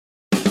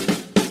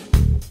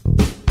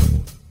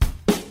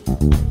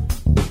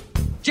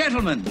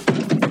Gentlemen,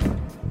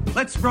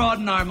 let's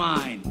broaden our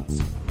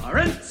minds.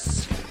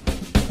 Lawrence?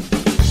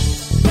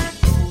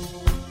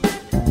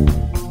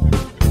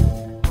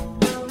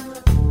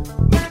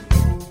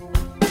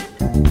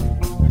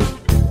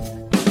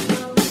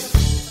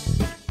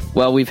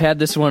 Well, we've had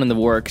this one in the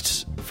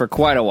works for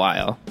quite a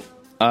while,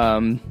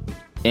 and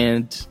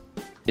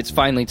it's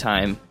finally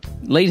time.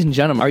 Ladies and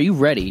gentlemen, are you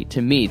ready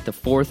to meet the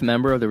fourth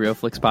member of the Real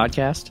Flicks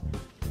podcast?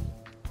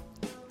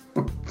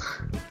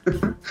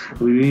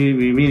 We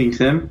meeting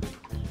Tim?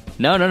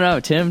 No.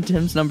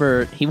 Tim's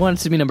number. He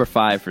wants to be number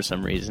 5 for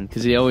some reason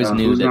because he always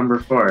knew that number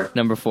 4.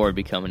 Number 4 would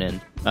be coming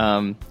in.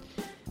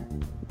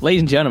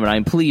 Ladies and gentlemen,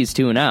 I'm pleased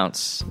to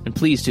announce and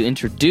pleased to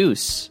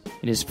introduce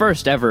in his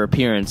first ever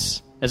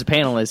appearance as a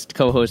panelist,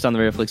 co-host on the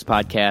Real Flicks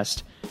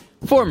podcast,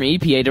 former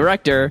EPA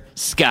director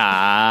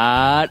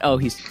Scott. Oh,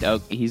 he's gone.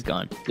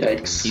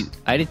 Yikes!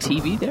 I had a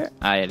TV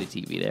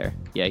there.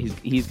 Yeah,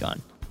 he's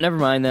gone. Never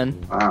mind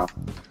then. Wow,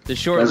 the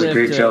short-lived. That's a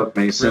great joke,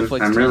 Mason.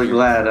 I'm really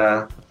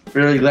glad.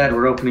 Really glad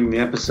we're opening the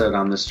episode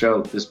on this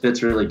joke. This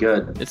bit's really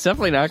good. It's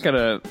definitely not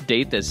gonna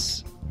date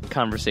this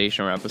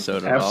conversation or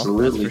episode at all.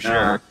 Absolutely That's for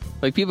sure.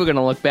 Like people are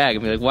gonna look back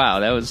and be like,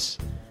 "Wow,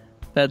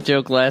 that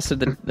joke lasted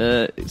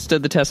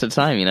stood the test of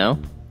time," you know.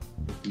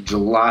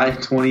 July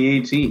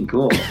 2018.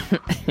 Cool.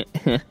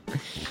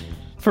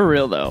 For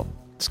real, though,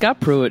 Scott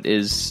Pruitt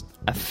is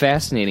a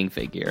fascinating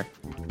figure.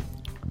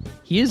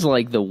 He is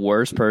like the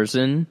worst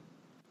person,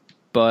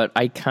 but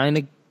I kind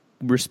of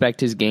respect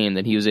his game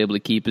that he was able to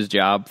keep his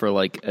job for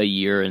like a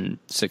year and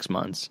 6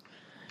 months.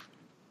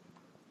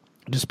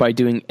 Despite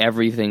doing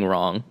everything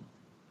wrong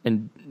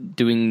and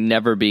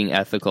never being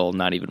ethical,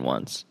 not even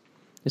once.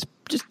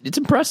 It's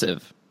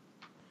impressive.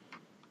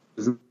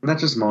 Isn't that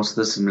just most of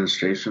this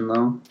administration,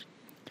 though?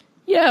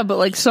 Yeah, but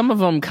like some of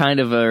them kind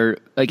of are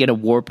like in a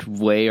warped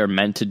way are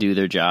meant to do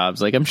their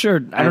jobs. Like I'm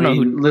sure I don't know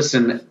who.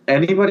 Listen,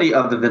 anybody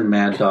other than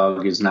Mad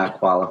Dog is not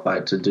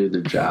qualified to do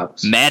their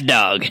jobs. Mad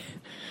Dog.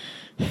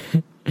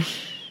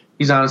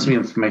 He's honestly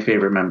my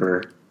favorite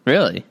member.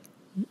 Really?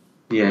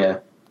 Yeah.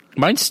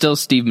 Mine's still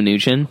Steve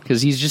Mnuchin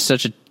because he's just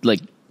such a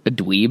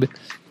dweeb,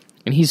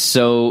 and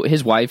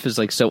his wife is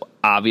like so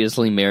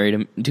obviously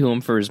married to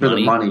him for his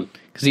money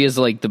because he has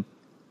like the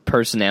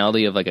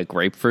personality of like a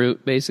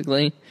grapefruit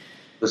basically.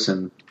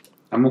 Listen,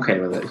 I'm okay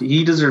with it.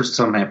 He deserves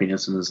some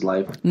happiness in his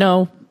life.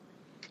 No.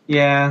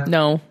 Yeah.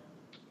 No.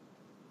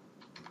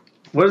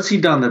 What has he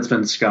done that's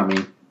been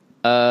scummy?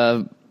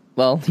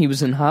 Well, he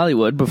was in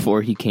Hollywood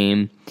before he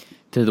came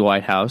to the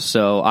White House,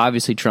 so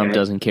obviously Trump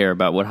doesn't care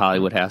about what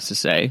Hollywood has to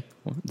say.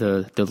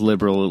 The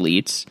liberal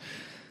elites,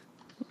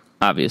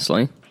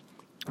 obviously,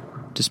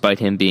 despite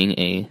him being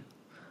a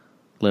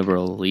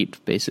liberal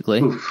elite,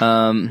 basically.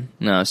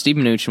 No, Steve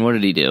Mnuchin, what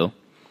did he do?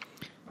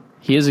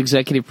 He has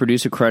executive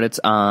producer credits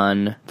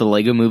on the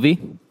Lego Movie,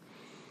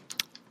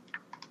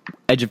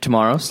 Edge of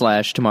Tomorrow /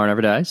 Tomorrow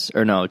Never Dies,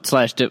 or no, /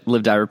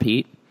 Live Die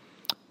Repeat,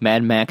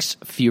 Mad Max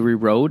Fury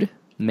Road,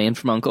 Man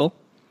from U.N.C.L.E.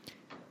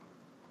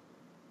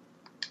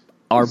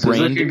 Our Seems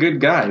brand, like a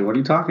good guy. What are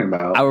you talking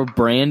about? Our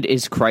Brand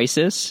is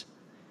Crisis.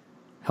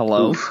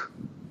 Hello. Oof.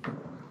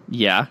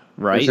 Yeah,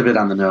 right. It's a bit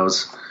on the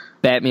nose.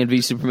 Batman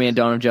v Superman: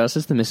 Dawn of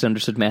Justice, the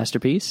misunderstood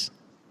masterpiece.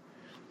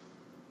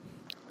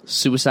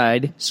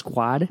 Suicide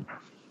Squad.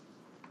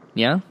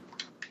 Yeah?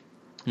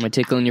 Am I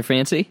tickling your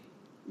fancy?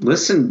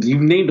 Listen,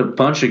 you've named a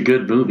bunch of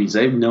good movies.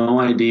 I have no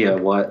idea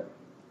what...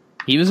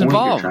 He was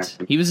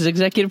involved. He was his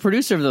executive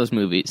producer of those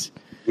movies.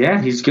 Yeah,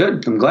 he's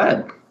good. I'm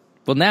glad.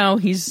 Well, now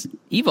he's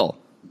evil.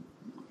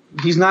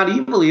 He's not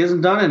evil. He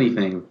hasn't done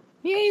anything.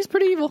 Yeah, he's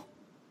pretty evil.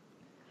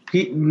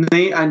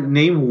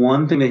 Name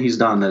one thing that he's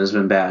done that has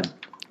been bad.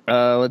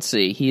 Let's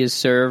see. He has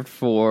served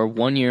for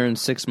 1 year and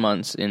 6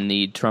 months in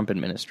the Trump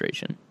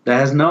administration. That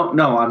has no.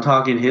 I'm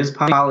talking his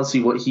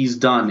policy, what he's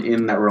done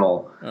in that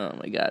role. Oh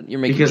my God, you're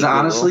making because me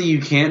honestly, you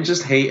can't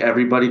just hate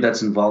everybody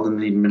that's involved in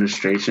the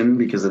administration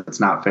because it's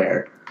not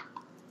fair.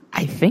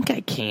 I think I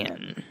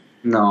can.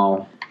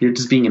 No, you're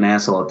just being an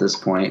asshole at this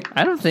point.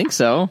 I don't think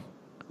so.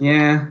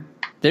 Yeah,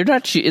 they're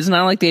not. It's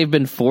not like they've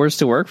been forced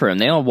to work for him.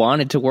 They all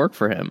wanted to work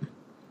for him.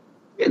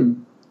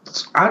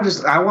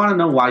 I want to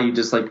know why you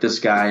dislike this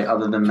guy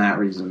other than that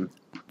reason.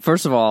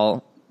 First of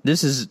all,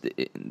 this is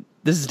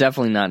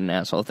definitely not an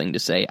asshole thing to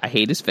say. I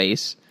hate his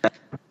face.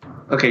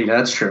 Okay,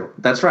 that's true.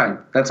 That's right.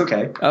 That's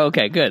okay. Oh,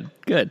 okay, good.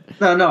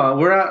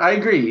 No, I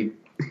agree.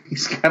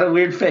 He's got a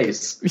weird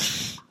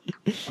face.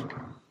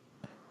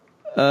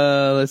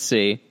 Let's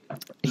see.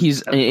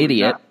 He's an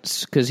idiot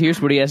because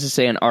here's what he has to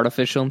say on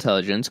artificial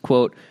intelligence.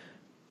 Quote,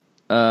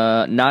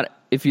 not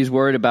if he's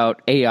worried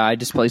about AI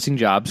displacing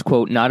jobs,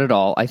 quote, not at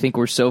all. I think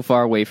we're so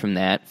far away from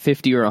that.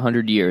 50 or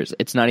 100 years.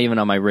 It's not even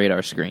on my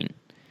radar screen.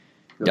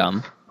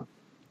 Dumb.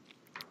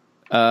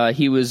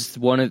 He was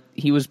one of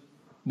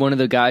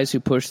the guys who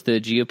pushed the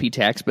GOP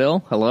tax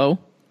bill. Hello?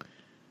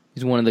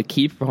 He's one of the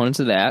key proponents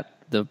of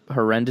that, the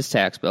horrendous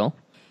tax bill.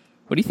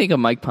 What do you think of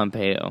Mike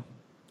Pompeo?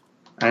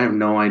 I have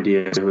no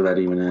idea who that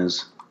even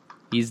is.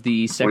 He's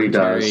the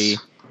secretary.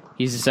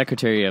 He's the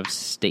Secretary of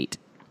State.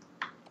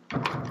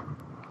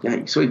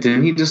 Yeah, so wait,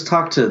 didn't he just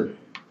talk to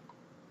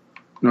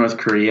North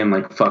Korea and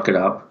like fuck it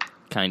up.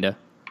 Kinda.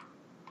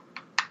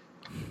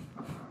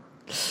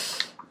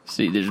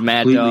 See, there's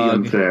Mad Completely Dog.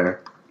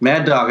 Unfair.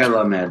 Mad Dog, I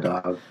love Mad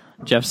Dog.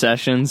 Jeff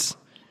Sessions.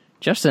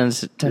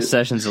 Sessions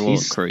is a little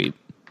creep.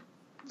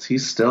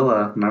 He's still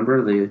a member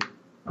of the...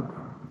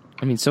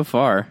 I mean, so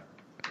far.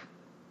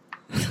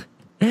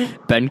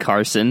 Ben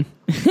Carson.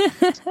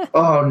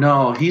 Oh,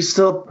 no. He's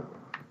still...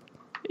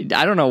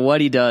 I don't know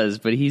what he does,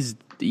 but he's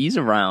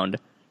around.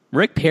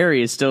 Rick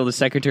Perry is still the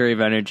Secretary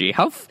of Energy.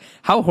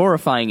 How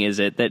horrifying is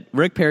it that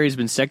Rick Perry's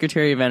been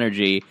Secretary of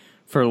Energy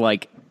for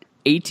like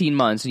 18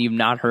 months and you've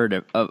not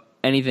heard of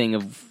any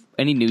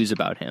news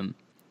about him?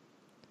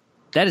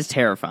 That is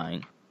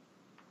terrifying.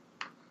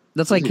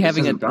 That's like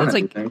having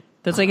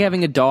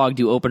a dog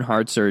do open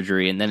heart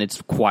surgery and then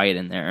it's quiet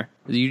in there.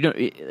 You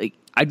don't like.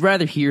 I'd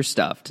rather hear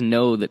stuff to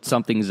know that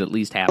something's at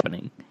least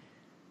happening.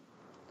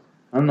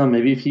 I don't know.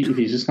 Maybe if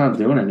he's just not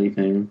doing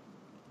anything.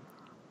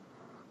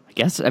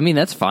 I mean,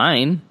 that's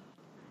fine.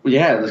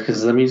 Yeah,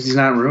 because that means he's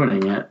not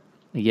ruining it.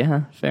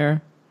 Yeah,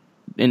 fair.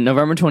 In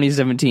November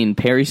 2017,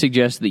 Perry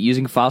suggested that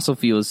using fossil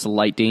fuels to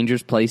light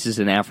dangerous places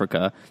in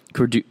Africa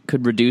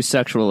could reduce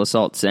sexual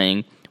assault,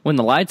 saying, when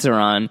the lights are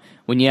on,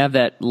 when you have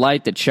that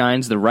light that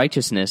shines the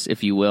righteousness,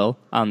 if you will,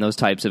 on those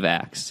types of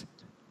acts.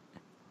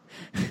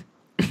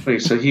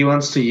 Wait, so he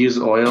wants to use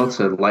oil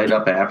to light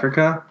up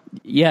Africa?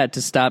 Yeah,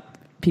 to stop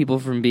people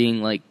from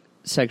being, like,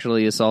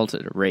 sexually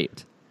assaulted or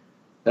raped.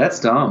 That's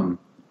dumb.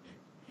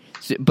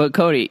 But,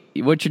 Cody,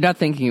 what you're not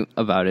thinking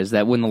about is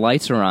that when the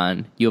lights are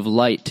on, you have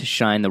light to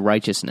shine the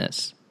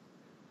righteousness.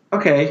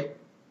 Okay.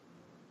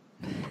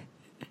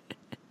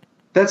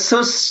 That's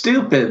so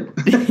stupid.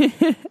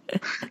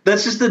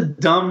 That's just a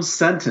dumb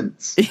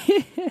sentence.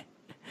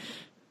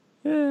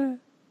 Yeah,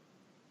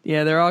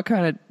 they're all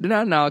kind of...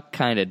 They're not all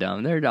kind of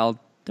dumb. They're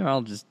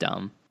all just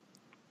dumb.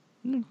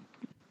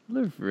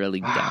 They're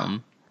really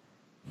dumb.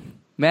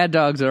 Mad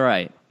Dog's all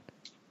right.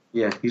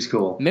 Yeah, he's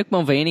cool. Mick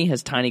Mulvaney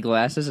has tiny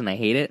glasses, and I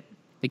hate it.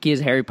 Like, he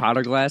has Harry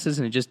Potter glasses,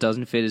 and it just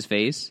doesn't fit his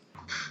face.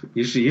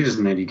 You just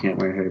admit you can't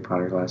wear Harry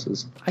Potter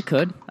glasses. I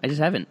could. I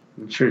just haven't.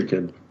 I'm sure you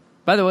could.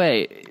 By the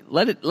way,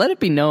 let it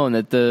be known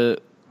that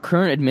the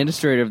current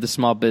administrator of the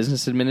Small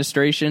Business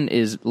Administration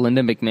is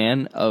Linda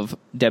McMahon of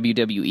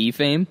WWE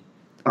fame.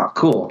 Oh,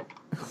 cool.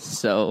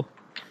 So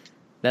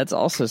that's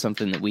also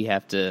something that we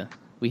have to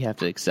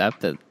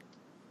accept, that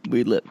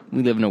we live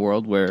in a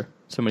world where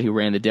somebody who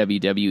ran the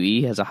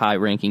WWE has a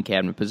high-ranking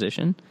cabinet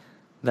position.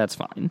 That's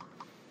fine.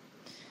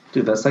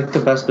 Dude, that's like the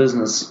best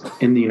business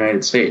in the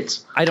United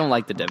States. I don't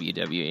like the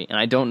WWE, and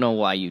I don't know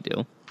why you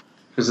do.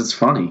 Because it's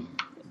funny.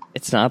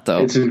 It's not, though.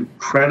 It's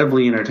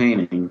incredibly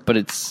entertaining. But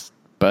it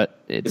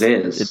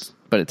is.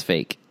 But it's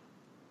fake.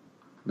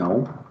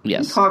 No.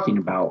 Yes. What are you talking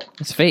about?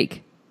 It's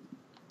fake.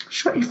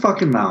 Shut your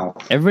fucking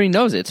mouth. Everybody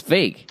knows it's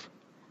fake.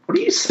 What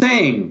are you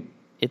saying?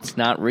 It's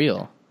not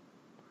real.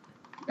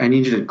 I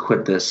need you to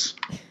quit this.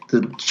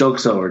 The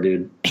joke's over,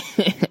 dude.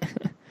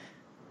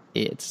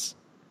 It's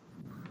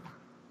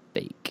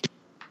fake.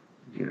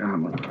 Oh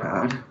my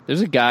god.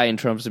 There's a guy in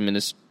Trump's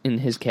in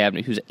his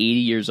cabinet who's 80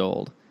 years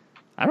old.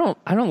 I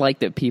don't like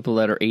that people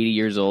that are 80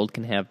 years old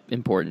can have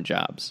important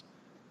jobs.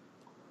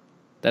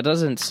 That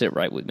doesn't sit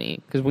right with me.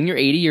 Because when you're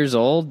 80 years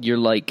old, you're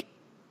like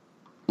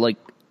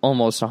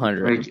almost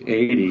 100. Like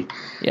 80.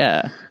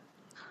 Yeah.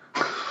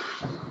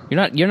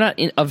 You're not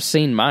of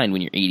sane mind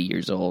when you're 80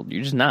 years old.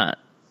 You're just not.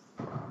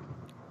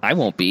 I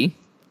won't be.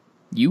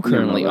 You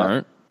currently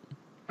aren't.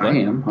 I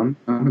am.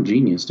 I'm a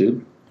genius,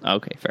 dude.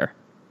 Okay, fair.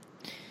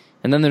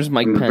 And then there's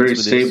Mike I'm Pence. a very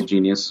stable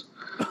genius.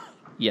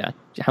 Yeah.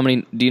 How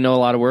many? Do you know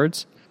a lot of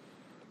words?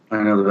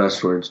 I know the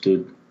best words,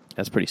 dude.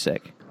 That's pretty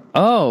sick.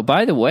 Oh,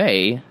 by the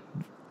way,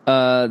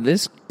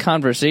 this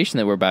conversation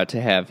that we're about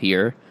to have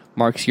here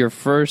marks your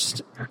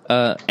first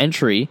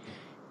entry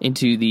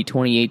into the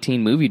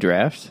 2018 movie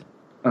draft.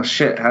 Oh,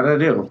 shit. How did I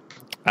do?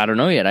 I don't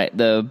know yet.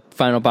 The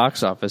final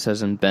box office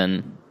hasn't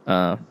been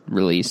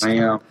released.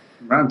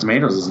 Rotten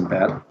Tomatoes isn't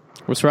bad.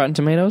 What's Rotten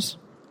Tomatoes?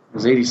 It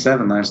was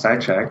 87 last I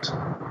checked.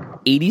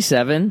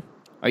 87?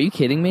 Are you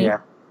kidding me? Yeah.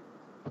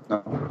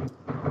 No.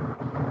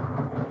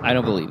 I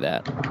don't believe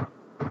that.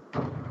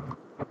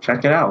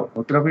 Check it out.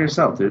 Look it up for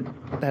yourself, dude.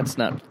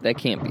 That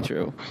can't be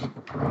true.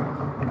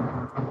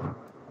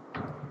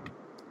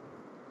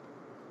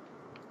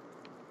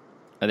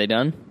 Are they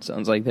done?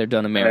 Sounds like they're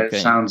done America.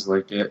 It sounds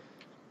like it.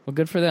 Well,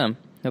 good for them.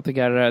 Hope they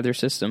got it out of their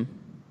system.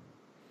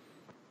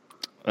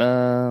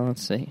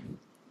 Let's see.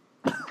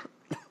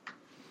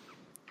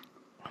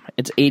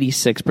 It's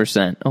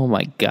 86%. Oh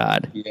my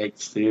god.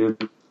 Yikes,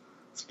 dude.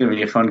 It's gonna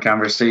be a fun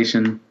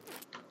conversation.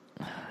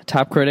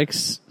 Top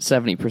critics,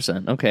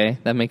 70%. Okay,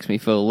 that makes me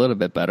feel a little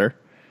bit better.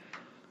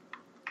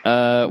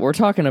 We're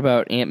talking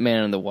about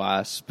Ant-Man and the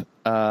Wasp.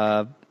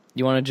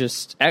 You want to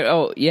just...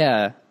 Oh,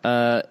 yeah.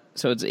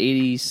 So it's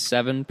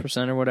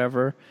 87% or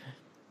whatever.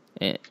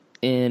 And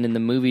in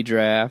the movie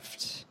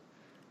draft,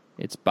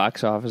 it's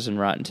box office and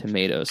Rotten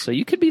Tomatoes. So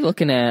you could be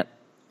looking at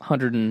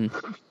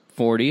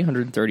 140,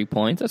 130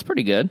 points. That's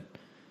pretty good.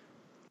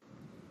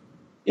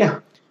 Yeah.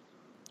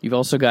 You've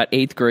also got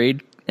 8th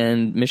Grade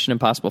and Mission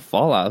Impossible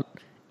Fallout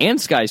and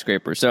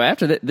Skyscraper. So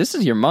after that, this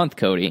is your month,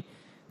 Cody.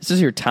 This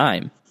is your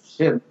time.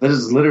 Shit, this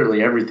is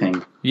literally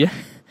everything. Yeah.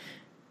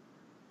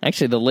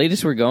 Actually, the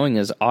latest we're going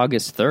is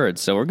August 3rd,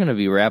 so we're going to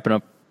be wrapping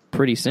up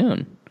pretty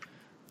soon.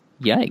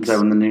 Yikes. Is that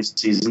when the new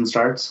season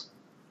starts?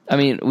 I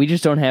mean, we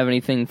just don't have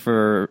anything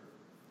for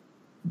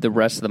the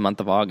rest of the month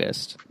of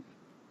August.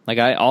 Like,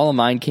 all of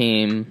mine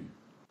came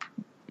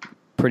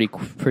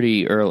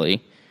pretty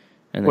early.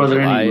 And Were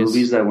there any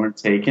movies that weren't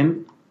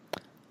taken?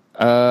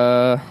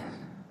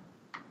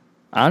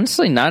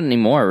 Honestly, not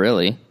anymore,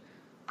 really.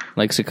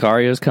 Like,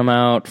 Sicario's come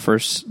out.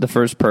 The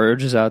first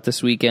Purge is out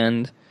this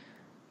weekend.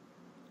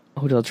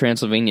 Hotel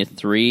Transylvania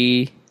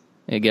 3,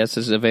 I guess,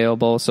 is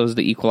available. So is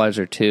The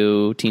Equalizer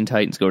 2. Teen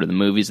Titans Go to the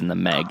Movies, and The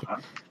Meg.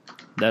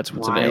 That's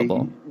what's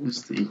available. Why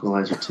is The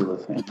Equalizer 2 a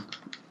thing?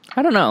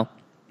 I don't know.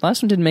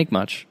 Last one didn't make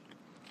much.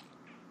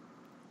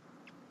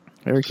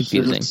 Very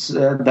confusing.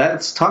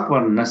 That's talk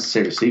about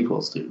unnecessary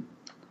sequels, dude.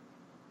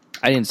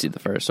 I didn't see the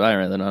first, so I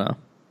really don't know.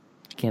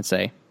 I can't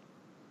say.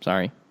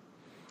 Sorry.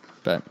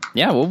 But,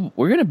 yeah,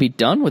 we're going to be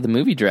done with the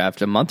movie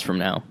draft a month from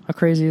now. How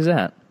crazy is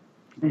that?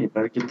 Hey, you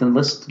better get the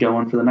list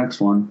going for the next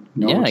one.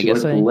 I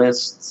guess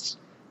lists.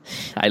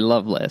 I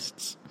love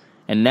lists.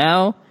 And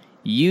now,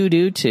 you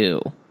do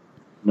too.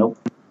 Nope.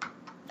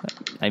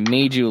 I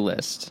made you a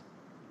list.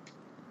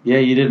 Yeah,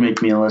 you did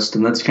make me a list,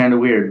 and that's kind of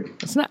weird.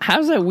 It's not.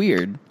 How's that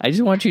weird? I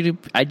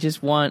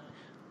just want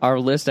our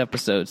list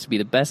episodes to be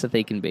the best that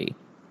they can be.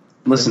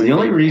 Listen, the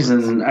only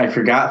reason I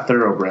forgot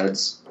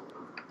Thoroughbreds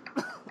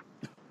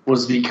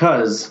was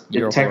because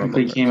it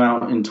technically came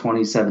out in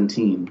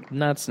 2017.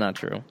 That's not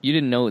true. You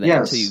didn't know that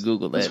until you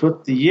Googled it. That's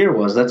what the year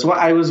was. That's why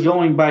I was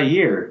going by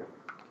year.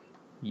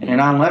 Yeah. And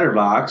on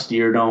Letterboxd,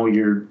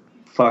 your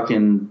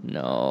fucking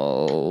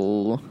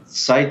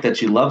site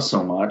that you love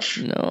so much.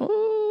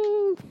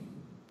 No.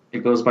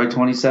 It goes by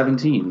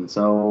 2017.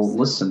 So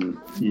listen,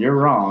 you're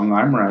wrong.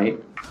 I'm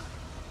right.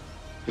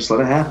 Just let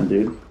it happen,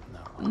 dude.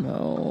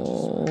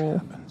 No.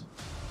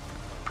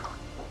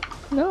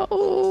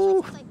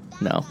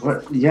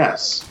 What?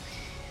 Yes.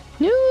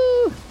 No.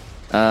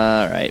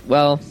 All right.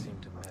 Well,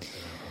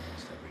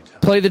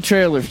 play the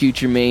trailer,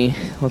 future me.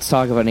 Let's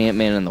talk about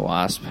Ant-Man and the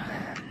Wasp.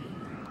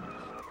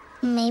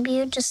 Maybe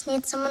you just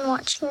need someone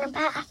watching your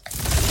back.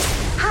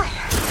 Hi.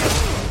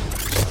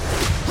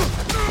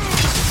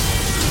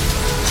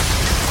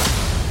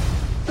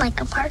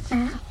 Like a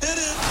partner.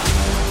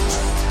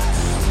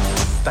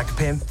 Dr.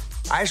 Pym,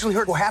 I actually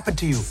heard what happened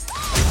to you.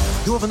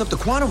 You opened up the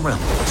quantum realm.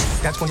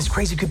 That's when this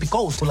crazy creepy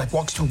ghost who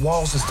walks through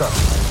walls and stuff.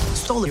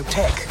 Stole your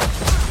tech.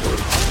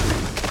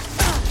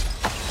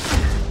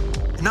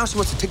 And now she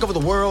wants to take over the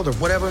world or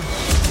whatever.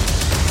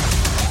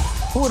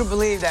 Who would have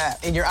believed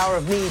that in your hour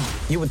of need,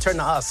 you would turn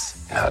to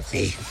us? Not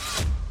me.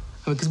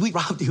 Because we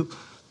robbed you.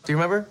 Do you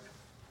remember?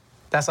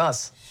 That's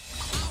us.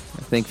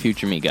 I think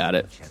future me got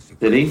it.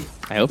 Did he?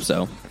 I hope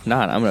so. If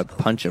not, I'm going to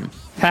punch him.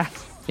 Ha!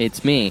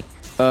 It's me.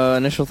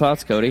 Initial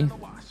thoughts, Cody?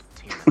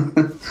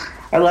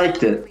 I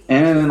liked it.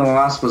 Ant-Man and the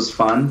Wasp was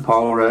fun.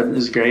 Paul Rudd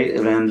is great.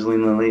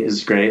 Evangeline Lilly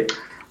is great.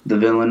 The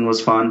villain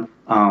was fun.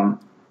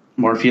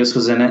 Morpheus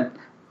was in it.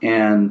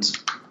 And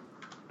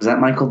is that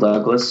Michael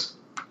Douglas?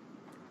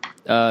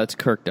 It's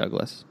Kirk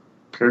Douglas.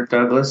 Kirk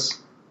Douglas?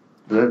 Is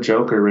that a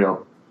joke or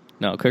real?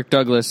 No, Kirk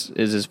Douglas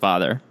is his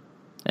father.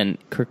 And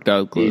Kirk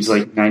Douglas... He's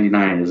like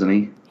 99, isn't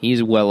he?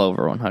 He's well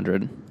over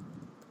 100.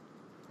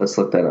 Let's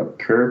look that up.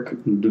 Kirk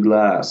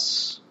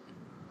Douglas.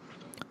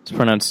 It's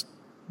pronounced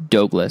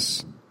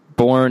Douglas.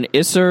 Born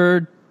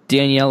Isser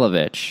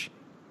Danielovich.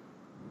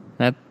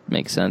 That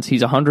makes sense.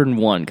 He's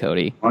 101,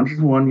 Cody.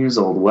 101 years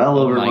old. Well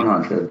over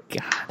 100.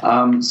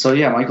 God. So,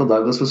 yeah, Michael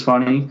Douglas was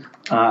funny.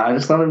 I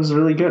just thought it was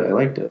really good. I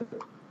liked it.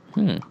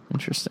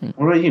 Interesting.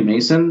 What about you,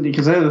 Mason?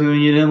 Because I think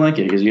you didn't like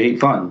it because you hate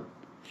fun.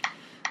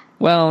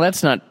 Well,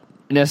 that's not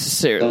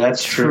necessarily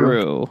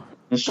true.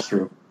 It's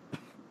true.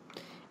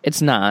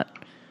 It's not.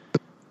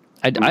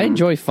 I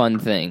enjoy fun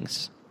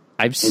things.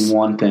 In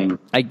one thing.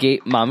 I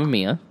gave Mamma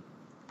Mia.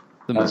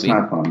 That's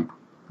not fun.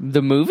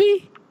 The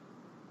movie?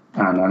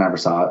 I don't know. I never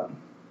saw it.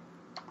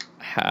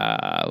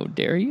 How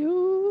dare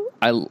you?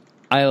 I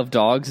Love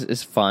Dogs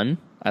is fun.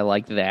 I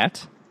like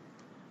that.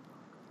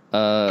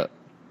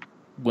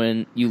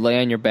 When you lay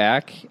on your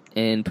back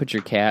and put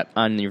your cat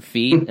on your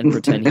feet and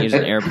pretend he's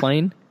an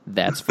airplane,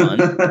 that's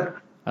fun.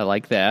 I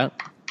like that.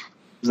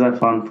 What's that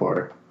fun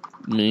for?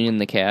 Me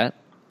and the cat.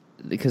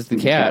 Because the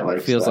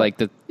cat feels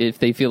like if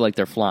they feel like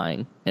they're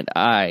flying, and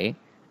I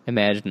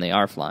imagine they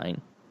are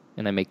flying,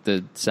 and I make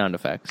the sound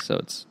effects, so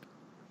it's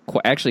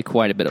actually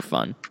quite a bit of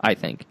fun, I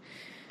think.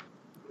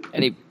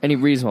 Any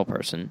reasonable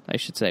person, I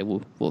should say,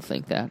 will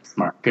think that.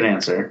 Smart. Good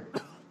answer.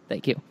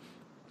 Thank you.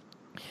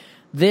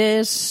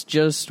 This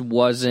just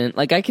wasn't...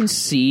 Like, I can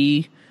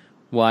see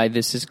why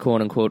this is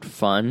quote-unquote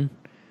fun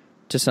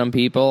to some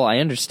people. I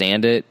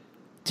understand it.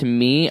 To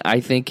me, I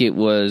think it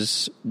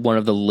was one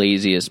of the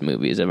laziest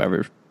movies I've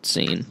ever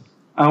seen.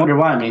 I wonder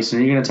why, Mason.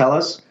 Are you going to tell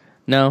us?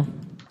 No.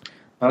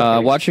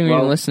 Okay. Watching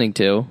or listening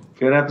to.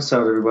 Good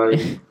episode,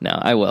 everybody. No,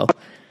 I will.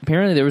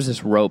 Apparently there was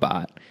this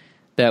robot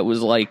that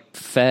was like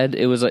fed.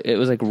 It was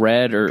like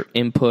read or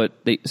input.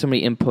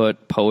 Somebody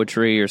input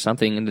poetry or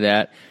something into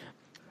that.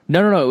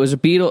 No. It was a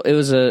Beatle.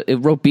 It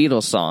wrote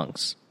Beatles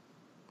songs.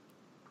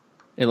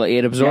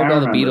 It absorbed all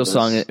the Beatles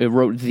songs. It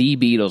wrote the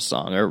Beatles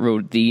song, or it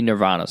wrote the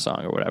Nirvana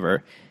song, or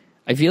whatever.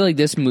 I feel like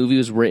this movie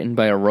was written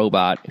by a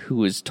robot who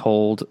was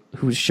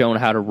shown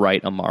how to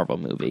write a Marvel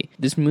movie.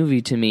 This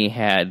movie, to me,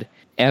 had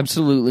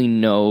absolutely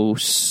no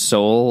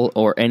soul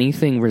or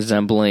anything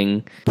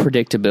resembling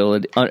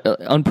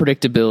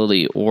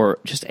unpredictability, or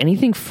just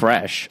anything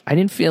fresh. I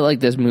didn't feel like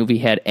this movie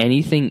had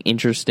anything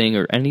interesting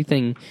or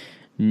anything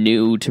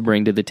new to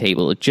bring to the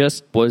table. It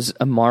just was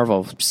a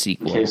Marvel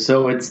sequel. Okay,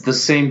 so it's the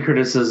same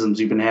criticisms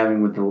you've been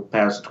having with the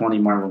past 20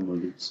 Marvel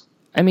movies.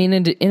 I mean,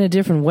 in a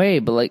different way,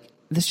 but like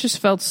this just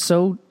felt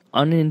so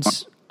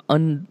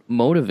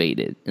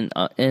unmotivated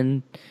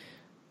and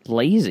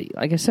lazy.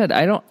 Like I said,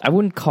 I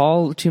wouldn't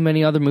call too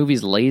many other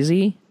movies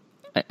lazy.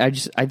 I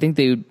think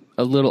they were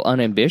a little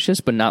unambitious,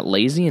 but not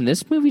lazy. And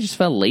this movie just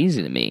felt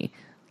lazy to me.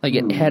 Like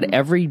it had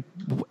every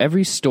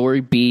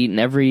story beat and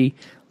every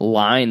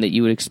line that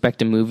you would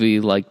expect a movie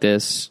like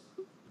this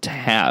to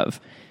have,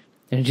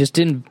 and it just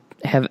didn't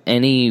have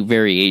any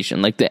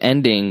variation. Like the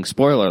ending,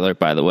 spoiler alert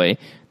by the way,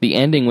 the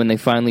ending when they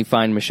finally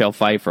find Michelle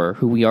Pfeiffer,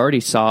 who we already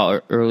saw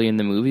early in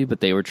the movie,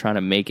 but they were trying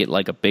to make it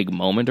like a big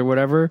moment or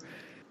whatever.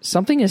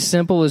 Something as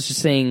simple as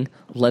just saying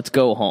 "let's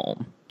go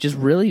home" just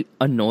really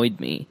annoyed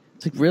me.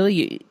 It's like,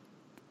 really,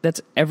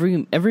 that's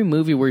every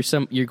movie where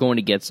you're going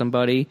to get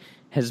somebody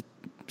has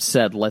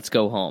said "let's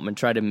go home" and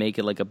try to make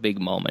it like a big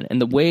moment.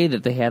 And the way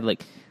that they had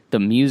like the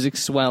music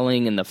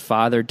swelling and the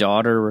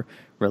father-daughter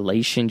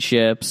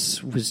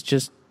relationships was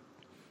just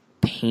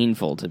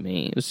painful to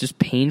me. It was just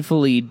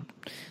painfully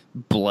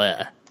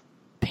bleh,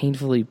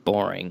 painfully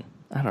boring.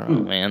 I don't know,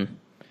 man.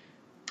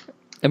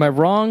 Am I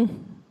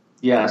wrong?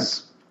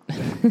 Yes.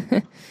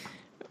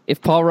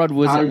 If Paul Rudd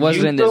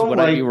wasn't in this, would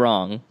I be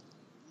wrong?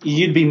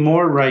 You'd be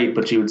more right,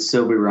 but you would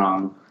still be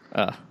wrong.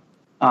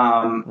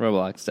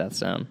 Roblox death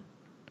sound.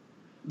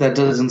 That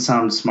doesn't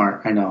sound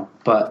smart, I know.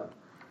 But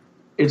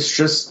it's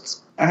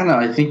just, I don't know,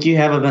 I think you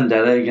have a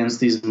vendetta against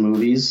these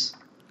movies.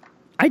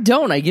 I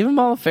don't. I give them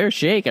all a fair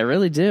shake. I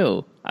really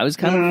do. I was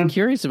kind of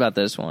curious about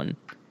this one.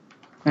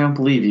 I don't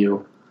believe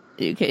you.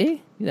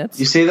 Okay,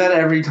 you say that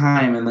every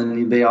time, and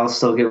then they all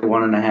still get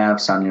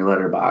 1.5s on your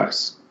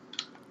letterbox.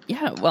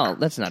 Yeah, well,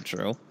 that's not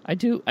true. I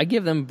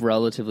give them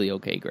relatively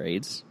okay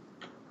grades.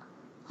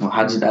 Well,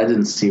 I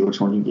didn't see which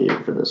one you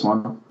gave for this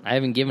one. I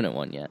haven't given it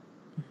one yet.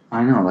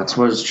 I know, that's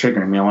what was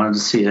triggering me. I wanted to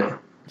see it.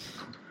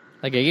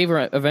 Like, I gave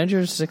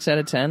Avengers 6 out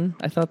of 10.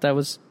 I thought that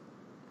was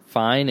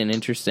fine and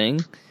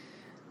interesting.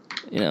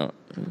 You know,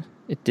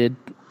 it did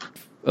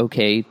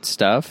okay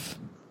stuff.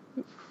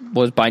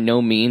 Was by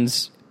no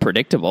means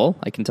predictable,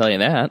 I can tell you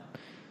that.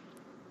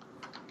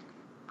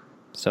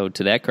 So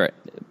to that correct,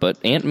 but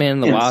Ant-Man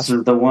and the Wasp,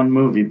 it's the one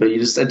movie, but it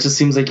just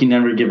seems like you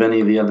never give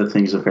any of the other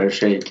things a fair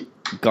shake.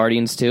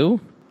 Guardians 2,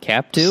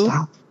 Cap 2,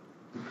 stop.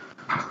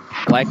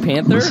 Black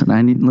Panther.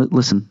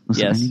 Listen.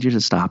 Yes. I need you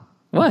to stop.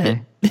 What?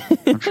 Okay?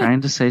 I'm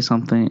trying to say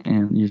something,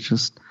 and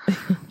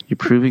you're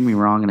proving me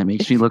wrong, and it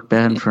makes me look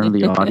bad in front of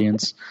the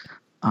audience.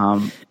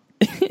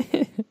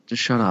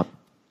 Just shut up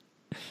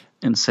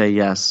and say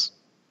yes.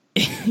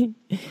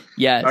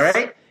 Yes. All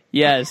right.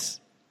 Yes.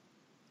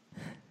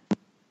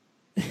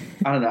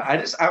 I don't know.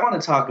 I want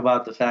to talk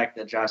about the fact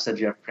that Josh said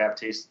you have crap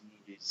taste in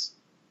movies.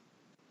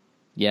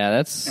 Yeah,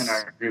 that's in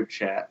our group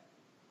chat.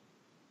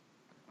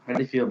 How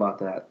do you feel about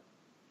that?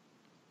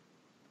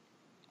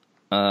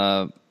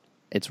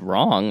 It's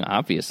wrong,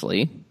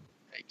 obviously.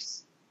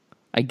 Thanks.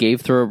 I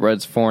gave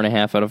Thoroughbreds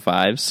 4.5 out of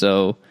 5,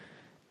 so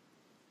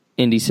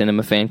indie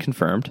cinema fan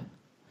confirmed.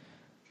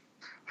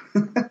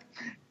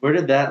 Where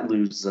did that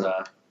lose? No,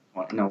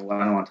 I don't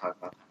want to talk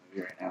about that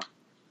movie right now.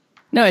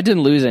 No, it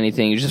didn't lose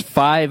anything. It's just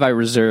 5 I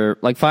reserve.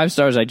 Like 5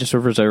 stars I just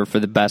reserve for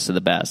the best of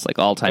the best, like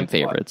all-time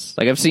favorites.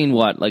 Like I've seen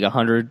not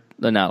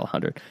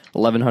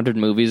 1,100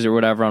 movies or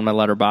whatever on my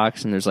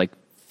letterbox, and there's like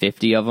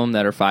 50 of them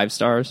that are 5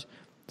 stars.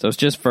 So it's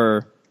just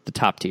for the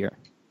top tier.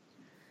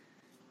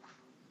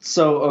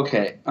 So,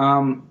 okay.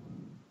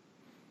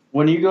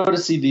 When you go to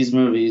see these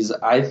movies,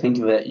 I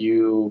think that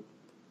you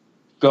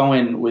go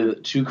in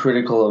with too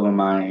critical of a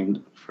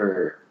mind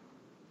for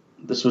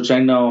this, which I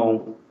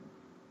know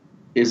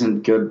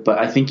isn't good, but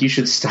I think you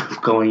should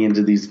stop going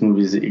into these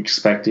movies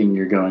expecting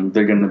they're going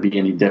to be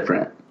any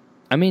different.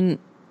 I mean,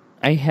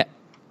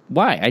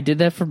 why? I did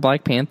that for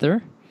Black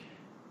Panther.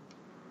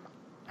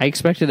 I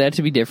expected that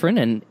to be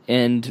different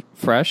and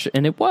fresh,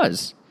 and it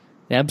was.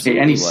 It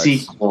absolutely was. Any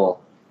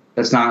sequel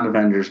that's not an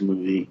Avengers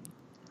movie.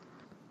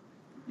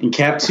 And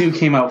Cap 2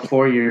 came out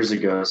 4 years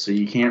ago, so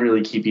you can't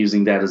really keep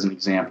using that as an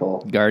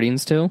example.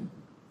 Guardians 2?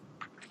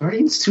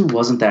 Guardians 2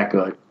 wasn't that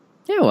good.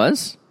 Yeah, it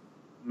was.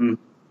 It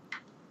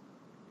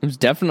was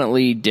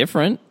definitely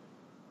different.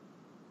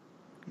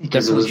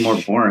 Because it was more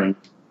boring.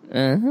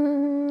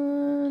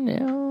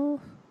 No.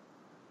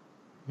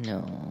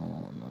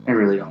 I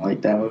really don't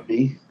like that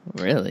movie.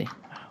 Really?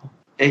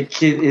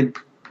 It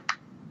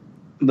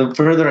the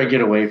further I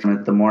get away from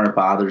it, the more it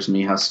bothers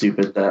me how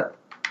stupid that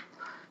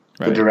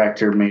the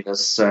director made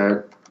us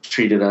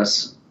treated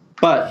us.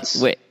 But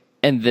wait,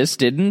 and this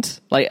didn't?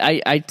 Like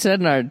I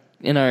said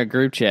in our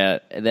group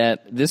chat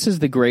that this is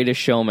the greatest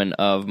showman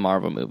of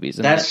Marvel movies.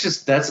 And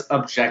that's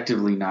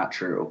objectively not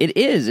true. It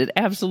is. It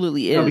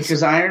absolutely is. No,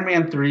 because Iron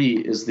Man 3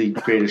 is the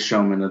greatest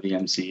showman of the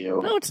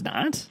MCU. No, it's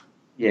not.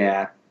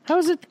 Yeah. How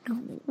is it?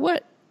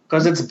 What?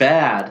 Because it's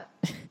bad.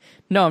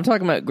 No, I'm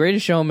talking about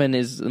Greatest Showman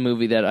is the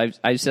movie that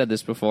I've said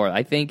this before.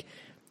 I think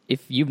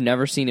if you've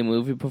never seen a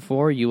movie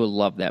before, you will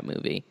love that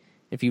movie.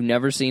 If you've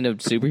never seen a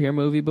superhero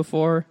movie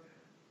before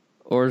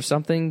or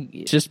something,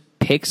 it just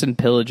picks and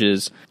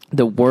pillages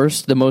the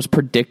worst, the most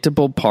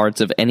predictable parts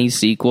of any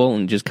sequel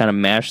and just kind of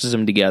mashes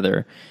them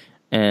together.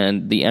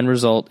 And the end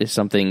result is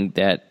something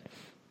that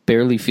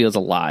barely feels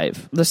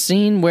alive. The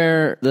scene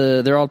where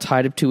they're all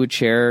tied up to a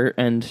chair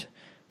and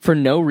for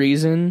no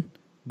reason,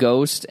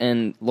 Ghost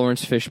and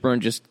Lawrence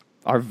Fishburne just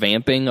are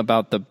vamping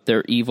about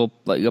their evil,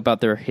 like about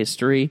their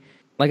history.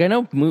 Like I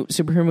know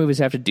superhero movies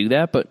have to do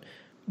that, but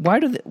why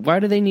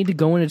do they need to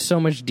go into so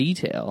much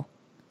detail?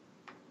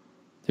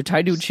 They're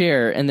tied to a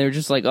chair and they're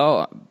just like,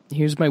 oh,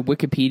 here's my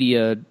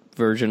Wikipedia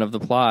version of the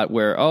plot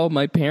where, oh,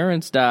 my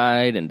parents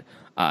died and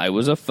I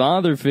was a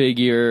father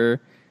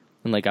figure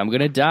and like I'm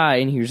gonna die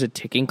and here's a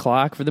ticking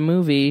clock for the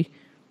movie.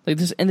 Like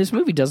this, and this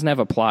movie doesn't have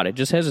a plot. It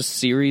just has a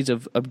series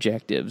of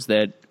objectives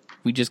that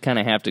we just kind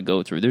of have to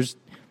go through.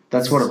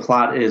 That's what a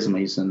plot is,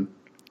 Mason.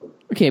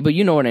 Okay, but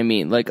you know what I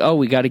mean. Like, oh,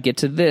 we got to get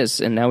to this,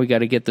 and now we got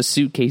to get the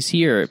suitcase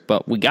here.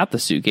 But we got the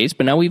suitcase,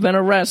 but now we've been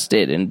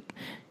arrested, and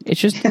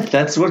it's just...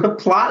 That's what a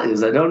plot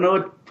is. I don't know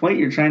what point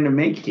you're trying to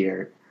make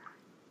here.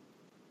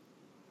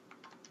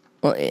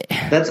 Well,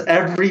 that's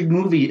every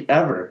movie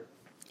ever.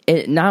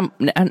 Not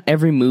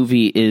every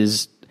movie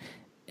is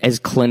as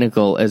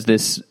clinical as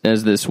this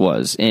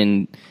was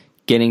in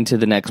getting to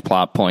the next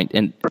plot point.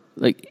 And,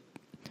 like...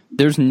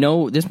 this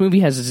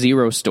movie has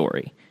zero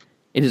story.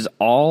 It is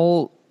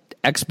all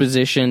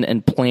exposition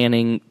and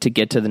planning to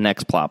get to the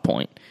next plot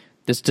point.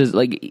 This does,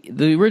 like,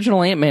 the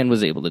original Ant-Man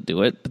was able to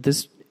do it, but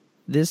this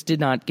did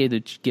not give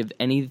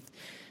any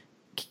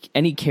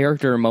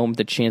character or moment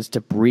the chance to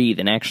breathe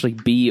and actually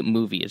be a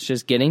movie. It's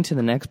just getting to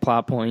the next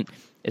plot point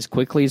as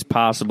quickly as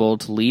possible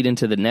to lead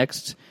into the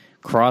next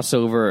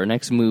crossover or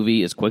next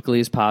movie as quickly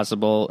as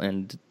possible,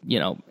 and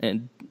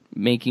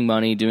making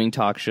money, doing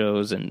talk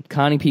shows, and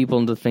conning people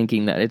into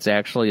thinking that it's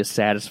actually a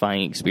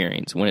satisfying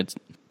experience when it's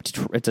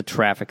a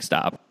traffic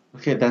stop.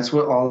 Okay, that's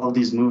what all of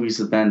these movies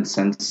have been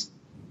since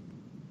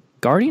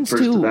Guardians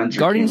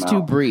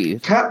 2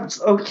 breathe.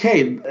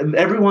 Okay,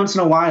 every once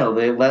in a while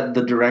they let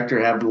the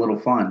director have a little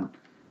fun.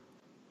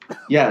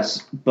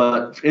 Yes,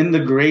 but in the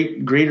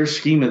greater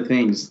scheme of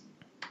things,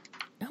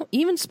 no,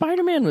 even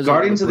Spider-Man was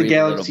Guardians of the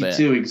Galaxy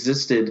 2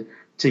 existed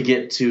to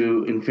get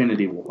to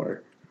Infinity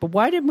War. But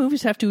why did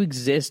movies have to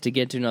exist to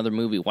get to another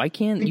movie? Why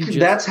can't you just...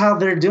 That's how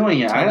they're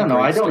doing it. I don't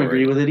know. I don't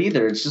agree with it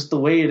either. It's just the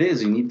way it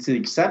is. You need to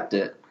accept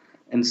it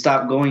and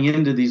stop going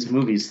into these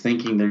movies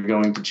thinking they're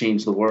going to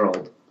change the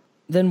world.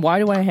 Then why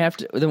do I have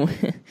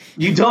to...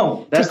 You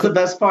don't. That's the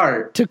best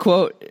part.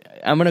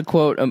 I'm going to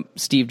quote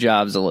Steve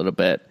Jobs a little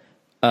bit.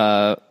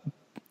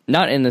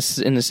 Not in the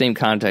same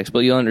context, but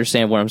you'll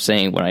understand what I'm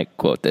saying when I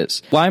quote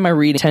this. Why am I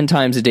reading 10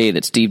 times a day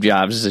that Steve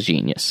Jobs is a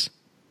genius?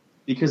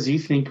 Because you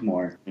think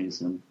more,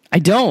 Mason. I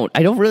don't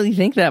really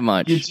think that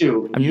much. You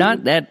do. I'm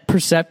not that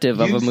perceptive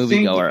of a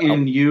moviegoer.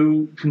 And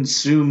you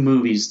consume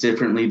movies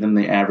differently than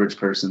the average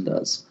person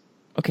does.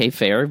 Okay,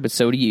 fair, but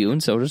so do you,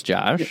 and so does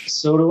Josh. Yeah,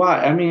 so do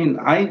I. I mean,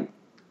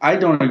 I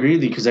don't agree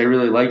with you because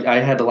I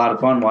had a lot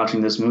of fun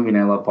watching this movie, and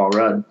I love Paul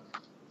Rudd.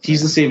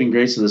 He's the saving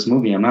grace of this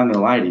movie. I'm not going to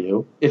lie to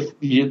you. If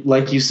you,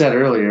 like you said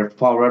earlier, if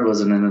Paul Rudd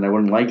wasn't in it, I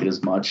wouldn't like it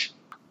as much.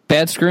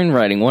 Bad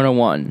screenwriting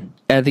 101.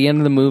 At the end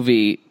of the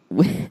movie,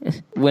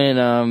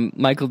 when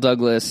Michael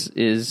Douglas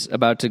is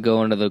about to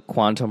go into the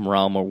quantum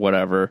realm or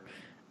whatever,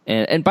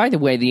 and by the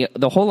way,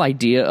 the whole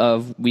idea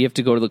of we have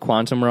to go to the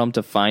quantum realm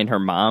to find her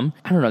mom,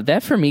 I don't know,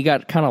 that for me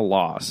got kind of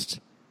lost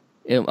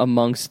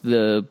amongst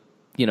the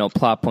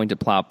plot point to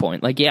plot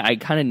point. Like, yeah, I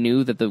kind of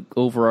knew that the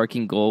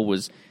overarching goal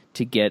was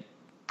to get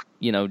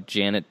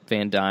Janet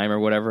Van Dyne or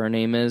whatever her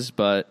name is,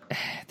 but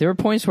there were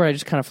points where I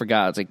just kind of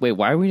forgot. It's like, wait,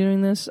 why are we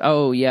doing this?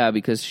 Oh yeah,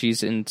 because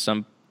she's in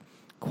some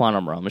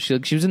quantum realm. She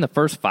was in the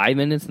first 5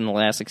 minutes and the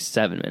last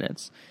 7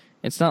 minutes.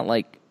 It's not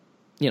like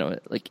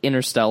like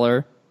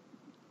Interstellar.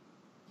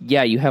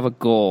 Yeah, you have a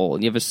goal.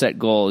 You have a set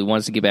goal. He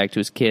wants to get back to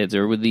his kids,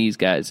 or with these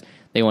guys,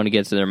 they want to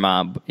get to their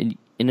mom. In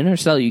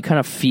Interstellar, you kind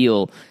of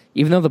feel,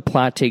 even though the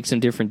plot takes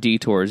some different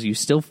detours, you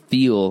still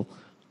feel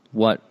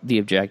what the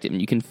objective, and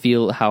you can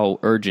feel how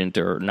urgent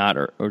or not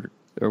or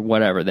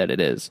whatever that it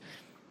is.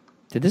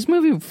 Did this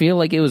movie feel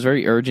like it was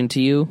very urgent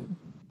to you?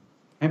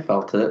 I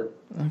felt it.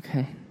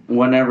 Okay.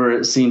 Whenever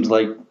it seemed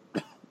like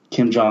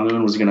Kim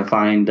Jong-un was going to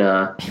find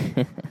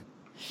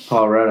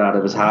Paul Rudd out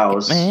of his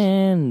house.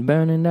 Man,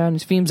 burning down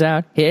his fumes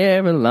out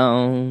here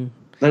alone.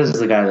 That is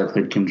the guy that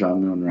played Kim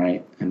Jong-un,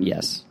 right?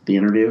 Yes. The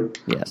interview?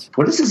 Yes.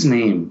 What is his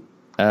name?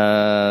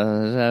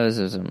 That was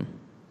his...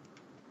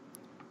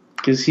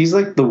 Because he's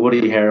like the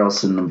Woody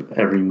Harrelson of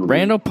every movie.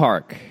 Randall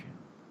Park.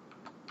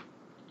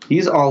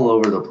 He's all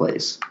over the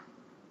place,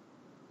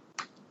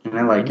 and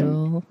I like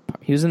him.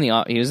 He was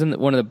in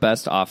one of the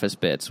best Office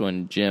bits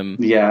when Jim.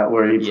 Yeah,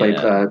 where he played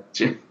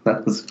Jim.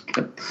 That was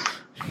good.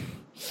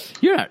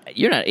 You're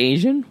not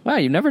Asian. Wow,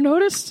 you never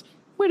noticed?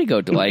 Way to go,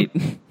 Dwight.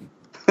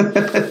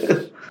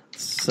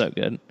 So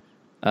good.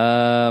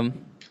 I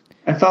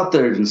felt the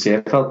urgency.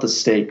 I felt the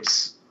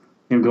stakes.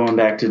 Him going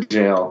back to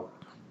jail.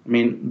 I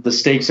mean, the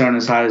stakes aren't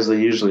as high as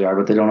they usually are,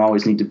 but they don't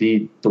always need to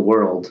be the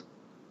world.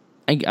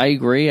 I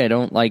agree. I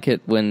don't like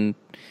it when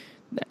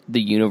the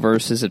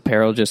universe is at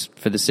peril just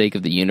for the sake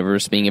of the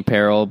universe being at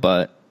peril,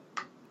 but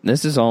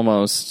this is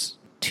almost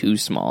too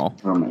small.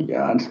 Oh my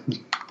god.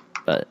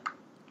 But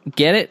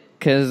get it?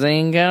 Because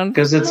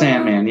it's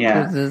Ant-Man,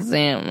 yeah. Because it's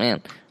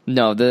Ant-Man.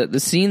 No, the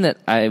scene that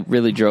I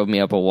really drove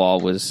me up a wall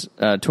was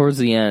towards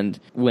the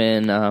end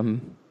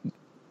when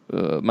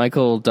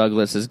Michael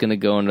Douglas is going to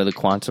go into the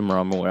quantum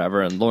realm or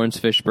whatever, and Lawrence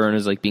Fishburne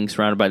is like being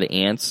surrounded by the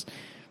ants.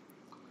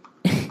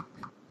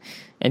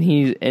 And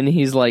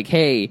he's like,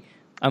 hey,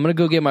 I'm going to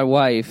go get my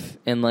wife,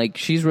 and like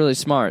she's really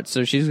smart,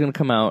 so she's going to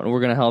come out, and we're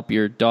going to help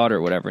your daughter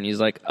or whatever. And he's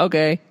like,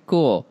 okay,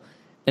 cool.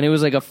 And it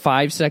was like a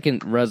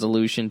 5-second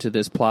resolution to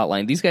this plot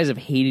line. These guys have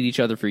hated each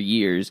other for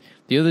years.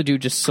 The other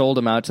dude just sold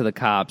him out to the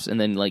cops and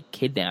then like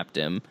kidnapped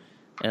him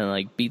and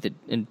like beat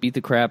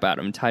the crap out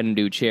of him, tied him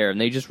to a chair,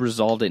 and they just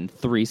resolved it in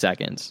 3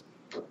 seconds.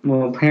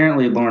 Well,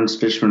 apparently Lawrence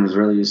Fishburne was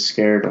really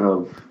scared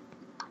of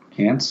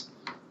ants.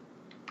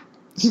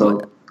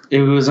 So it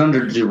was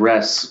under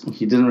duress.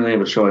 He didn't really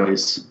have a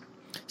choice.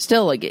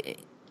 Still, like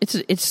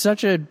it's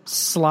such a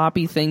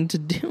sloppy thing to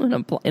do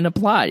in a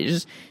plot.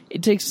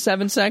 It takes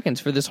 7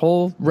 seconds for this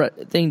whole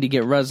thing to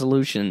get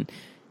resolution,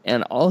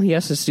 and all he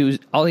has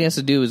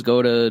to do is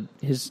go to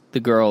the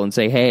girl and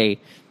say, "Hey,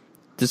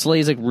 this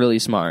lady's like really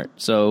smart,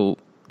 so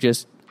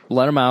just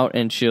let him out,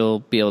 and she'll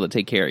be able to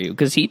take care of you."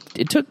 Because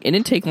it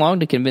didn't take long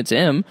to convince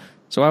him,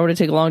 so why would it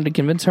take long to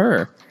convince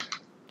her?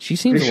 She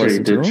seems to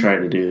listen to him. He did try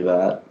to do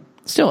that.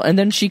 Still, and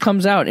then she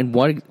comes out, and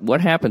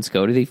what happens,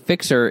 Cody? They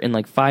fix her in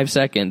like 5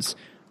 seconds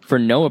for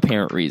no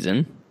apparent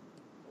reason.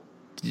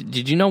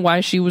 Did you know why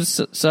she was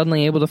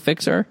suddenly able to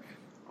fix her?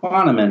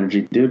 Quantum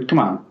energy, dude. Come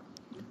on.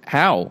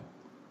 How?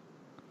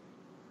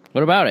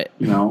 What about it?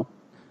 No.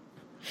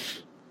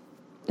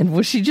 And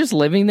was she just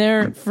living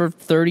there for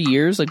 30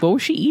 years? Like, what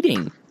was she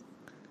eating?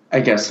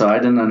 I guess so. I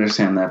didn't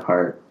understand that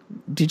part.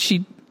 Did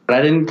she... But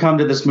I didn't come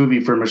to this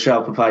movie for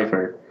Michelle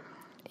Pfeiffer.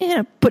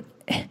 Yeah, but...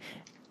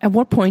 At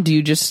what point do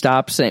you just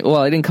stop saying, well,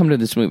 I didn't come to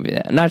this movie for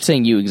that? I'm not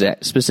saying you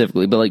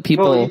specifically, but like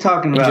people in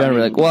general are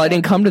like, well, I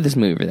didn't come to this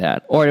movie for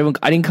that. Or I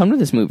didn't come to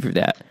this movie for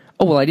that.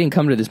 Oh, well, I didn't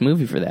come to this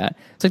movie for that.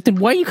 It's like, then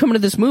why are you coming to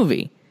this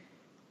movie?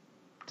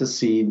 To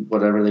see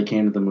whatever they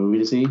came to the movie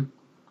to see.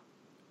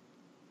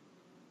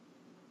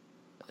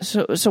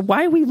 So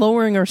why are we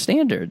lowering our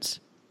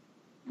standards?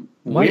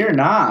 We're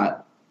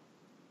not.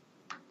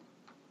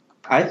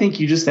 I think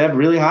you just have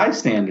really high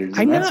standards,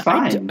 and that's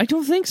fine. I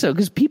don't think so,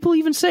 because people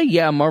even say,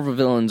 yeah, Marvel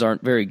villains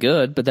aren't very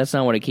good, but that's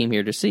not what I came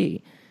here to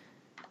see.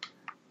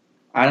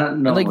 I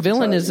don't know. Like,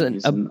 villain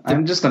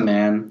I'm just a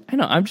man. I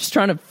know, I'm just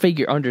trying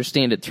to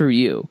understand it through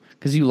you,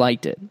 because you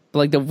liked it. But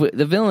like,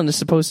 the villain is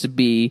supposed to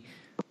be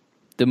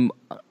the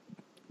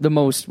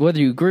most, whether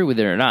you agree with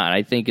it or not,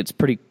 I think it's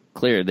pretty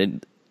clear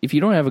that if you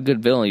don't have a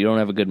good villain, you don't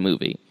have a good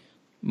movie,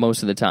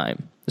 most of the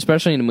time.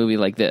 Especially in a movie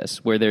like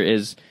this, where there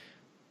is,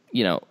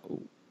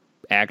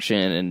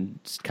 action and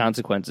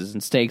consequences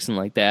and stakes and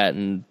like that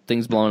and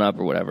things blown up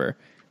or whatever.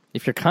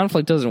 If your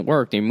conflict doesn't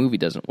work, then your movie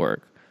doesn't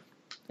work.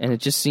 And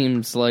it just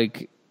seems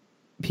like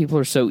people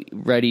are so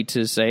ready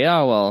to say,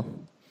 oh, well,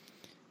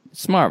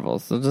 it's Marvel,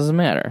 so it doesn't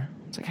matter.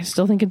 It's like, I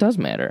still think it does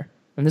matter.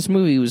 And this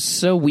movie was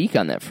so weak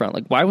on that front.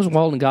 Like, why was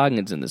Walton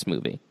Goggins in this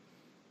movie?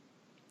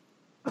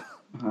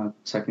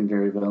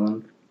 Secondary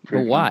villain.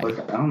 Well, why?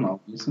 I don't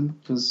know.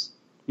 Because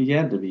he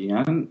had to be. I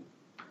didn't...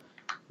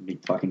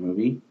 Big fucking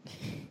movie.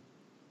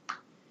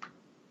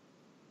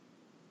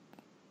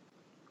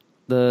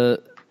 I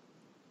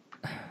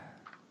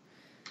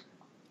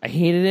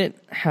hated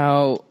it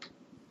how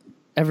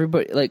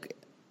everybody, like,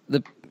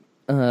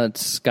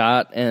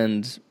 Scott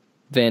and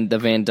the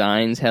Van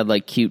Dynes had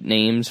like cute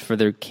names for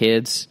their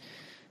kids,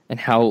 and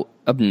how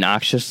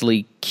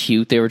obnoxiously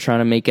cute they were trying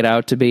to make it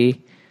out to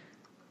be.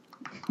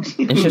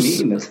 It's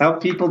just, that's how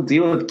people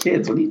deal with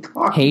kids. What are you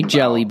talking about? Hey,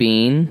 Jelly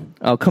Bean.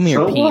 Oh, come here,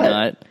 So Peanut.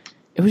 what?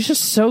 It was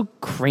just so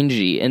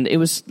cringy, and it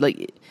was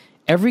like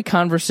every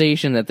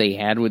conversation that they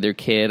had with their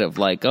kid of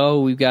like,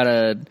 oh, we've got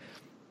to,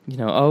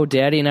 oh,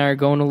 Daddy and I are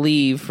going to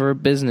leave for a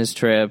business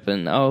trip,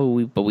 and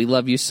but we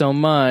love you so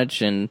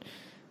much, and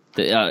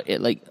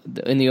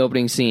in the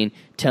opening scene,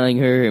 telling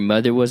her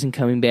mother wasn't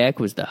coming back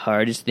was the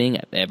hardest thing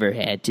I've ever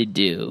had to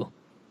do.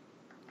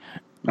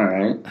 All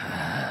right.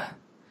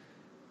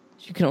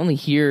 You can only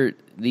hear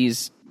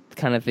these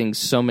kind of things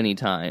so many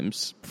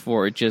times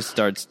before it just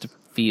starts to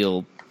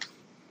feel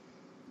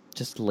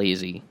just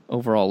lazy,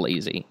 overall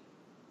lazy.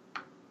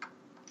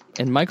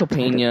 And Michael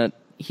Pena,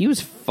 he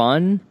was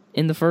fun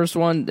in the first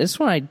one. This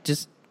one,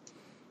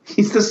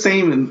 He's the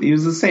same. He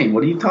was the same.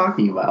 What are you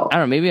talking about? I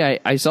don't know. Maybe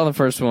I saw the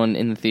first one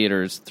in the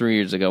theaters 3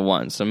 years ago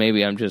once, so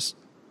maybe I'm just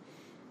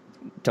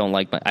don't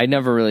like I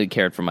never really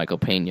cared for Michael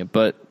Pena,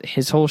 but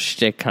his whole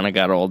shtick kind of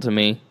got old to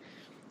me.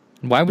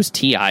 Why was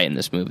T.I. in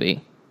this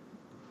movie?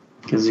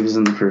 Because he was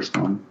in the first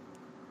one.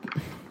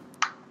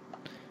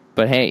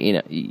 But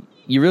hey,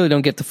 you really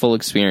don't get the full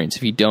experience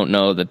if you don't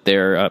know that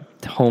their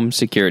home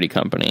security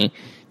company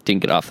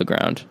didn't get off the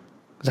ground.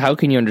 Because how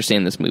can you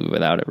understand this movie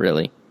without it,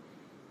 really?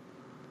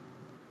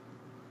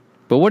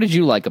 But what did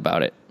you like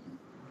about it?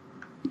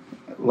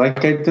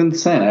 Like I've been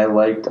saying,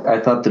 I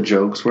thought the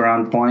jokes were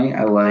on point.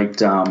 I liked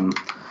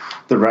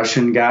the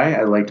Russian guy.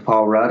 I liked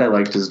Paul Rudd. I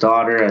liked his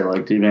daughter. I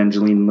liked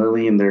Evangeline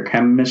Lilly and their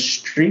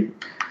chemistry.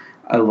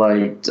 I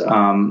liked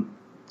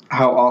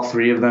how all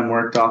three of them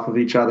worked off of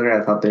each other.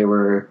 I thought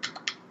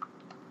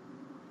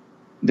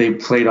they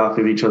played off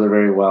of each other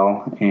very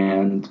well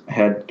and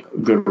had a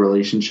good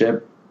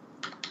relationship.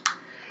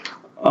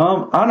 I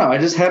don't know. I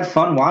just had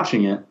fun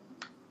watching it.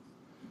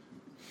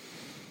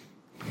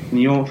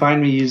 You won't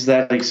find me use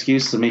that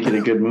excuse to make it a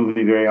good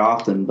movie very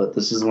often, but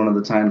this is one of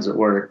the times it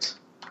worked.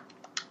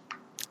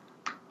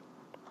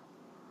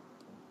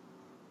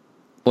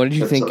 What did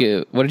you think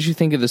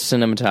of the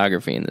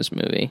cinematography in this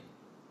movie?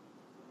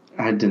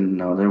 I didn't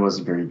know. It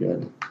wasn't very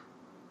good.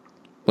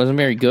 Wasn't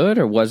very good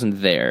or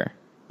wasn't there?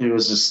 It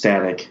was just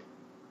static.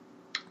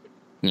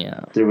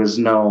 Yeah. There was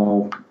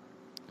no...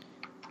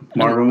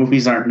 Marvel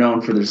movies aren't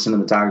known for their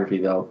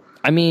cinematography, though.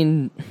 I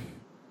mean,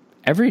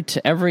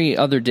 every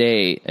other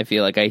day, I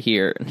feel like I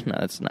hear... No,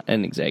 that's not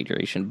an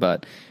exaggeration,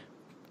 but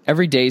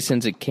every day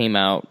since it came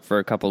out for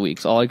a couple of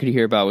weeks, all I could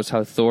hear about was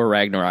how Thor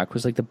Ragnarok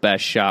was like the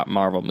best shot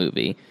Marvel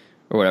movie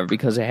or whatever,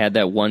 because it had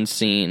that one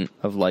scene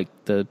of like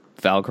the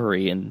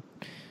Valkyrie and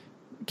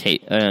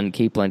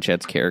Kate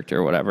Blanchett's character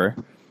or whatever.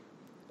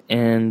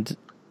 And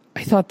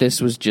I thought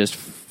this was just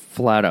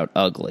flat out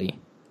ugly.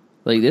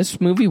 Like, this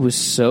movie was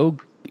so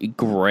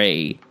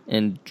gray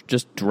and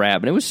just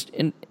drab,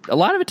 and a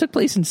lot of it took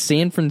place in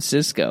San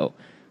Francisco,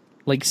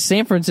 like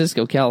San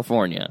Francisco,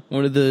 California,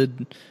 one of the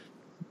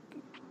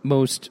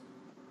most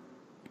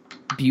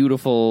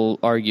beautiful,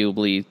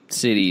 arguably,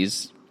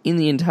 cities in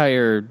the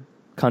entire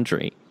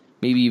country,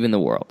 maybe even the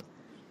world.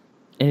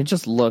 And it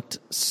just looked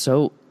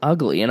so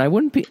ugly, and I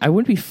wouldn't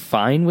be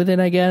fine with it,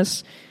 I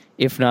guess,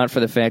 if not for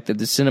the fact that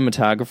the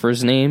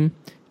cinematographer's name,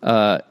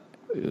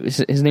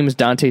 his name is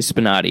Dante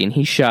Spinotti, and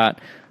he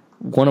shot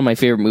one of my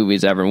favorite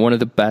movies ever, one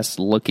of the best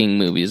looking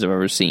movies I've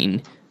ever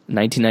seen,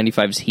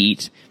 1995's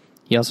Heat.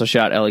 He also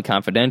shot LA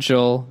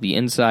Confidential, The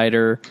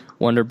Insider,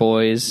 Wonder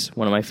Boys,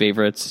 one of my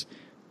favorites.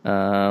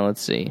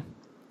 Let's see,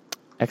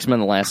 X-Men: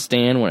 The Last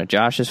Stand, one of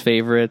Josh's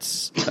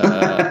favorites.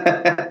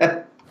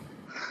 And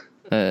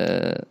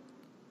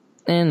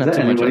not Is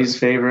that too much anybody's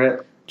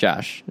favorite?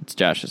 Josh. It's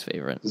Josh's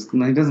favorite.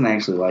 He doesn't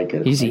actually like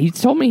it. He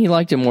told me he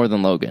liked it more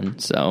than Logan,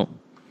 so...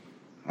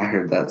 I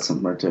heard that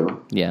somewhere,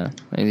 too. Yeah.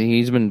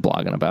 He's been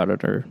blogging about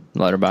it or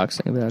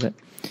letterboxing about it.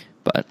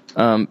 But...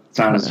 it's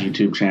on his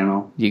YouTube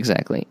channel.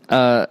 Exactly.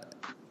 I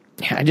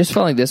just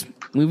felt like this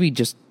movie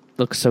just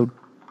looks so...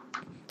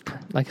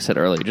 Like I said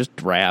earlier, just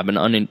drab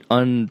and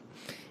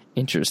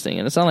uninteresting.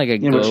 And it's not like a...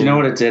 Yeah, but you know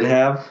what it did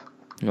have?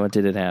 What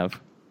did it have?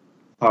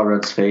 Paul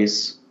Rudd's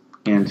face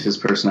and his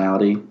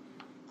personality.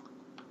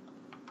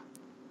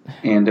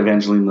 And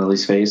Evangeline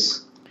Lilly's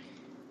face.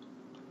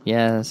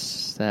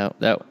 Yes, that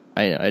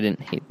I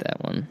didn't hate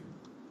that one.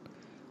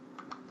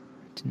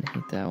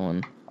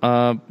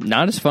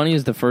 Not as funny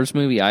as the first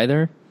movie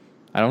either.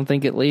 I don't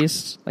think, at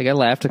least. Like, I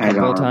laughed a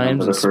couple of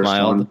times and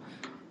smiled. One.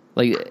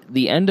 Like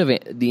the end of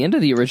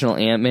the original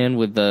Ant-Man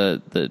with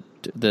the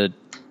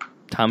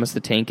Thomas the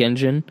Tank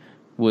Engine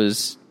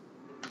was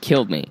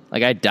killed me.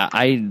 Like,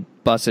 I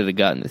busted a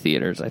gut in the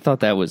theaters. I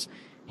thought that was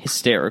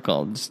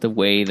hysterical. Just the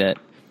way that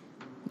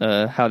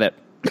how that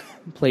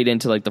played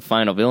into like the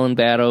final villain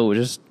battle was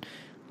just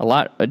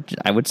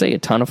I would say a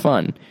ton of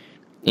fun.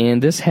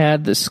 And this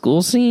had the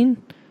school scene,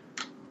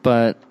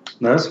 but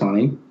that was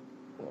funny.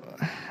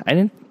 I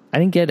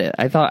didn't get it.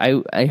 I thought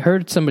I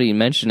heard somebody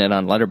mention it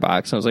on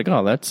Letterboxd. I was like,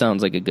 oh, that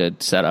sounds like a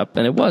good setup,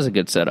 and it was a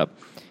good setup.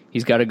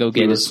 He's got to go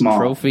get his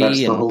trophy. That's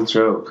the whole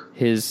joke.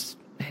 His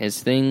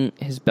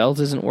belt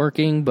isn't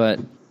working, but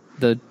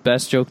the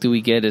best joke that we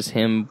get is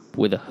him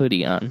with a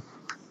hoodie on.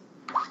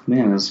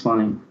 Man, that's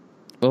funny.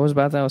 What was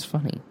about that was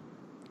funny?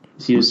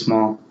 He was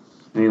small,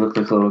 and he looked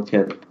like a little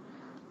kid.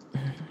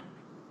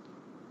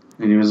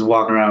 And he was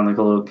walking around like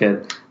a little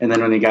kid. And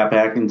then when he got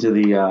back into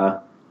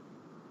the,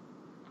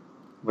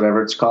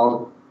 whatever it's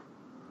called,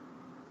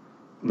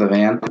 the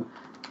van,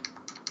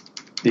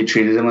 they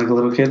treated him like a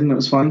little kid, and it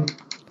was funny.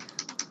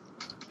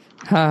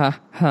 Ha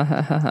ha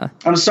ha ha ha.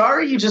 I'm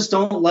sorry you just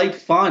don't like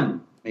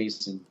fun,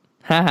 Mason.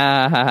 Ha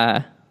ha ha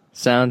ha.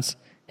 Sounds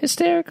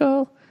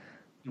hysterical.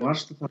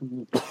 Watch the fucking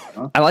movie.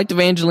 Huh? I liked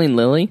Evangeline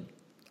Lilly.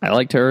 I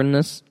liked her in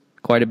this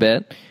quite a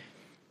bit.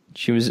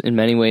 She was in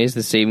many ways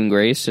the saving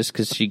grace, just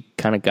because she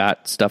kind of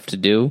got stuff to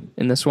do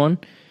in this one,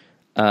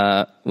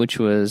 which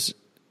was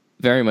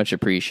very much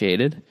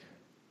appreciated.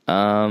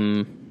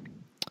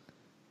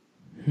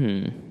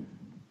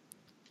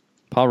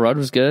 Paul Rudd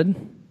was good.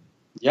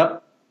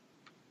 Yep.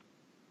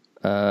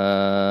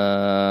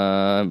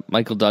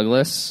 Michael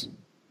Douglas,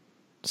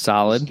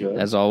 solid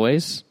as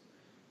always.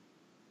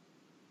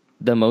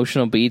 The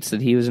emotional beats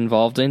that he was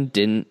involved in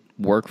didn't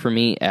work for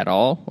me at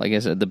all. Like I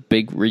said, the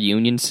big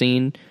reunion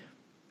scene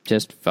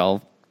just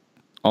fell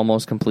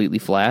almost completely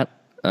flat.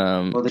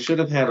 Well, they should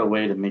have had a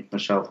way to make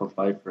Michelle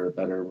Pfeiffer a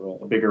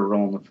bigger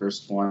role in the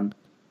first one,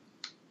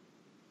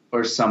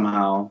 or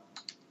somehow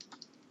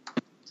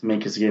to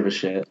make us give a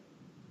shit.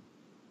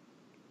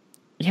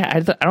 Yeah,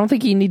 I don't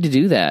think you need to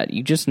do that.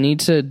 You just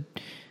need to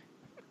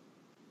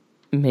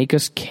make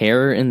us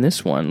care in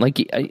this one. Like,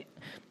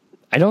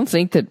 I don't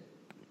think that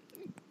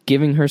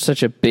giving her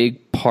such a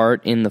big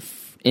part in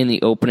the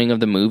opening of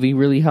the movie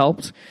really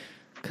helped.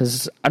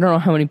 Because I don't know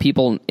how many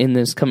people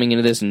coming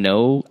into this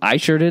know, I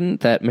sure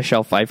didn't, that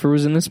Michelle Pfeiffer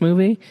was in this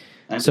movie.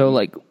 So,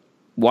 like,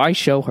 why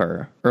show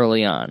her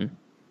early on?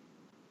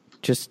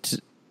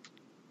 Just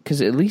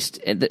because at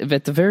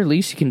the very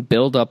least, you can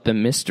build up the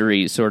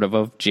mystery sort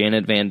of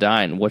Janet Van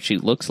Dyne, what she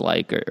looks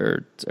like,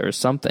 or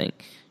something.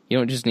 You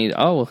don't just need,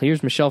 oh, well,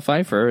 here's Michelle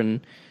Pfeiffer,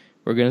 and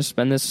we're going to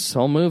spend this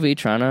whole movie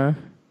trying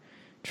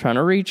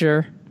to reach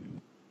her.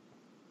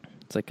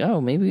 It's like,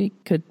 oh, maybe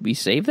could we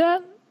save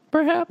that,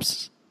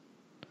 perhaps?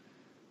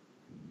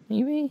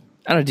 Maybe?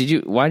 I don't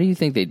know, why do you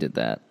think they did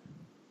that?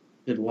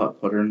 Did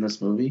what? Put her in this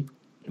movie?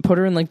 Put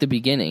her in, like, the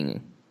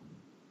beginning.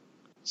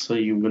 So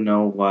you would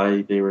know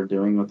why they were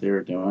doing what they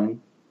were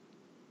doing?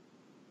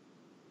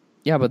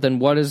 Yeah, but then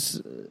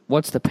what's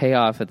the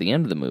payoff at the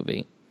end of the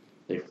movie?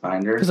 They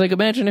find her? Because, like,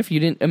 imagine if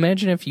you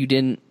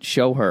didn't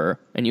show her,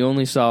 and you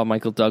only saw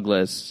Michael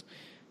Douglas,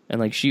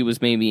 and, like, she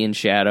was maybe in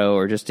shadow,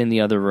 or just in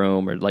the other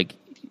room, or, like,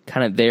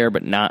 kind of there,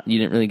 but you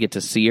didn't really get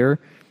to see her.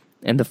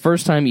 And the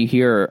first time you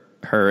hear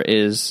her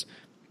is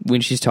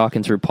when she's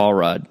talking through Paul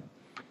Rudd,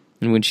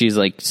 and when she's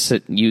like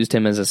used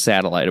him as a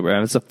satellite or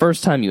whatever. It's the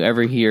first time you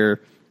ever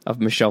hear of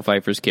Michelle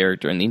Pfeiffer's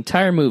character in the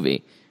entire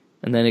movie,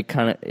 and then you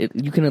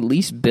can at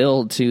least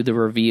build to the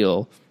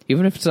reveal,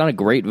 even if it's not a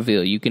great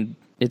reveal.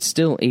 It's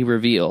still a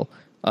reveal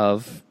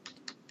of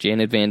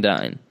Janet Van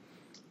Dyne,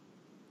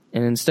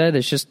 and instead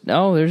it's just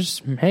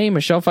hey,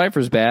 Michelle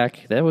Pfeiffer's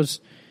back. That was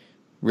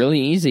really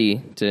easy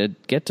to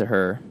get to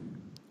her.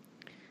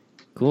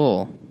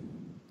 Cool.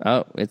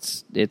 Oh,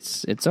 it's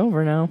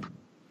over now.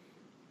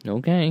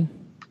 Okay.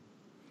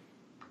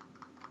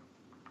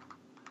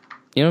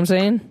 You know what I'm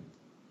saying?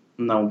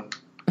 No.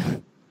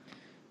 Oh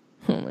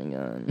my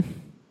god.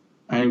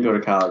 I didn't go to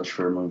college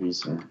for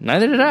movies. So.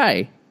 Neither did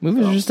I.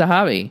 Movies are just a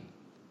hobby.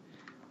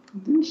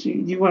 Didn't you?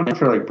 You went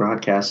for like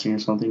broadcasting or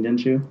something,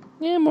 didn't you?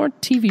 Yeah, more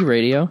TV,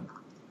 radio.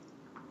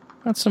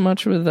 Not so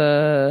much with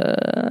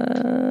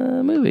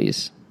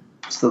movies.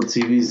 Still,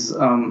 TVs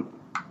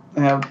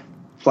have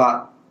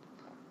plot.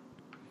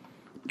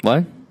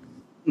 What?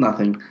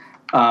 Nothing.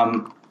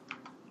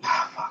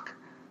 Fuck.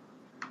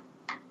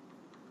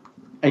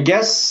 I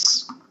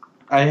guess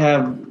I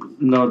have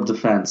no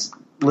defense.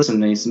 Listen,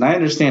 Mason, I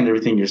understand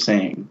everything you're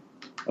saying.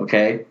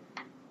 Okay?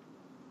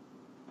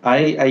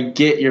 I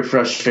get your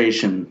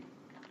frustration.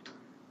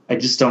 I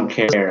just don't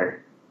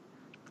care.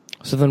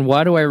 So then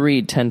why do I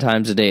read 10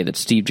 times a day that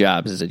Steve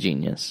Jobs is a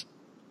genius?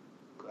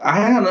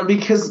 I don't know,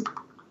 because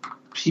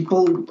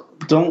people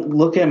don't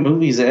look at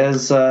movies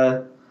as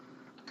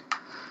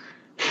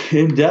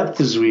in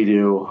depth as we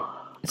do.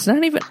 It's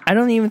not even, I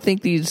don't even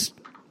think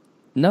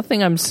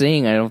nothing I'm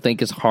saying I don't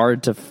think is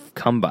hard to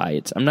come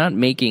by. I'm not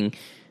making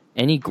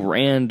any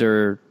grand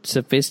or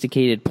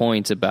sophisticated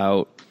points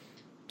about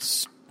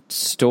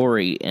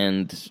story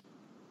and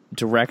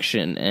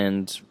direction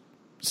and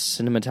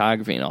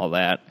cinematography and all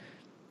that.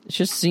 It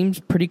just seems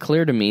pretty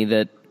clear to me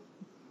that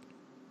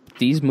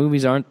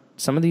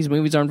some of these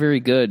movies aren't very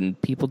good,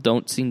 and people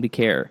don't seem to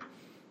care.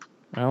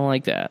 I don't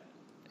like that.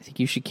 I think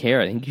you should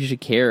care. I think you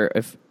should care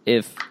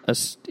if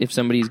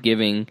somebody's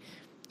giving,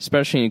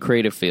 especially in a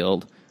creative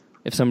field,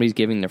 if somebody's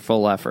giving their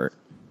full effort.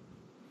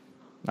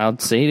 I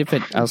would say it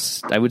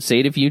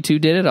if you two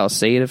did it. I'll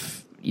say it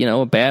if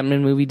a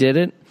Batman movie did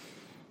it.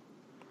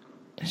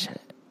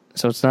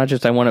 So it's not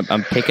just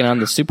I'm picking on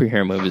the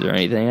superhero movies or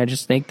anything. I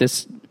just think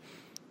this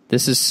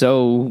is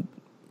so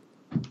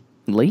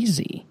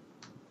lazy.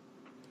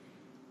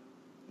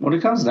 When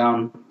it comes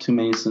down to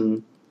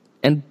Mason,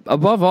 and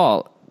above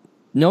all,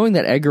 knowing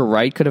that Edgar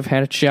Wright could have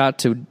had a shot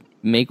to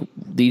make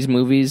these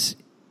movies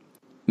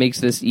makes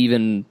this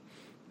 10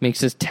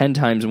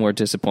 times more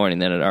disappointing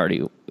than it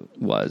already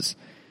was.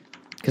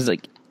 Because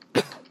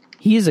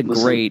he is a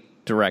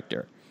great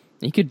director.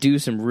 He could do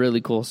some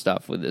really cool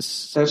stuff with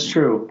this. That's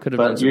true.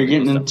 But you're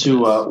getting into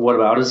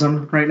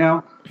whataboutism right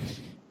now.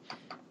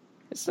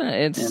 It's not.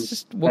 It's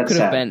just what could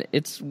have been.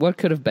 It's what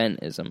could have been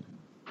ism.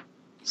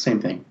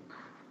 Same thing.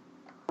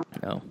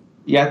 No.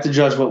 You have to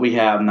judge what we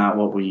have, not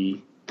what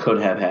we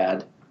could have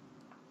had.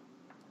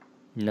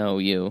 No,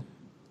 you.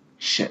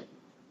 Shit.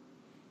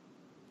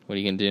 What are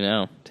you gonna do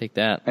now? Take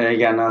that. I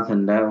got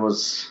nothing. That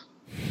was.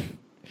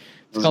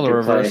 It's called a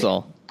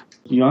reversal.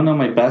 Play. You wanna know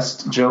my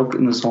best joke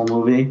in this whole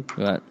movie?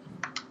 What?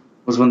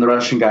 Was when the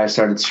Russian guy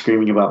started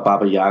screaming about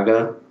Baba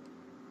Yaga.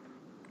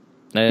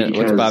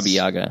 What's Baba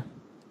Yaga?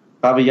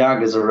 Baba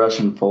Yaga is a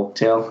Russian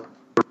folktale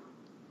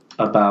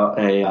about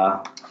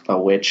a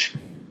witch.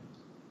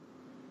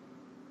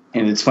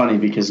 And it's funny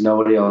because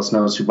nobody else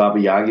knows who Baba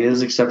Yaga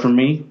is except for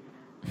me.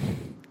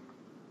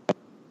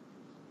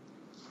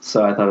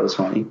 So I thought it was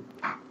funny.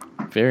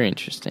 Very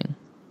interesting.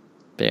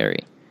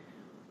 Very,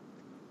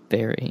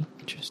 very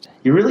interesting.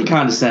 You're really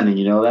condescending,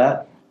 you know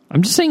that?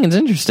 I'm just saying it's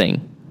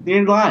interesting.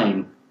 You're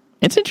lying.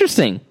 It's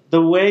interesting.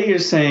 The way you're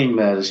saying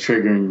that is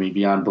triggering me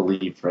beyond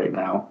belief right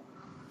now.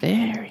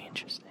 Very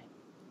interesting.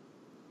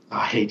 Oh,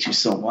 I hate you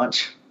so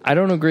much. I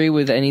don't agree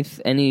with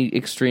any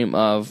extreme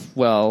of,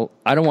 well,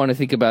 I don't want to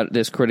think about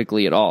this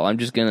critically at all. I'm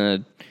just going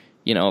to,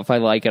 if I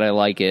like it, I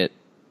like it.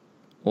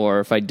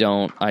 Or if I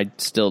don't, I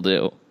still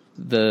do.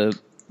 The,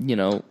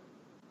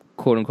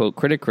 quote-unquote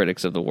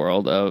critics of the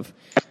world of,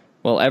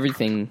 well,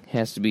 everything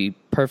has to be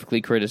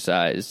perfectly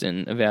criticized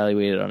and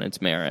evaluated on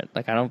its merit.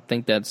 Like, I don't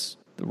think that's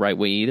the right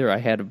way either. I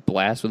had a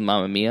blast with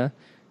Mamma Mia,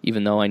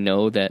 even though I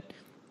know that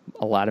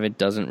a lot of it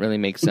doesn't really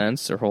make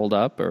sense or hold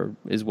up or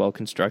is well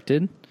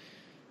constructed.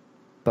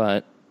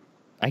 But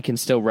I can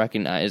still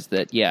recognize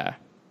that, yeah,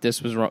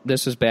 this was wrong,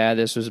 this was bad,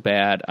 this was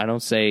bad. I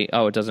don't say,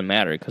 oh, it doesn't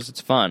matter because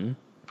it's fun.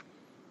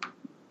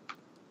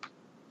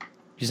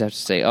 You just have to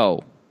say,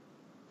 oh,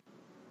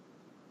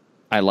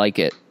 I like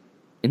it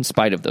in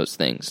spite of those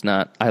things,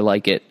 not I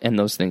like it and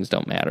those things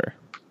don't matter.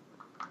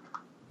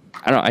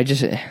 I don't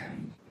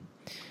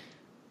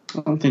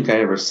think I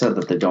ever said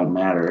that they don't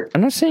matter. I'm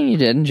not saying you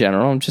did in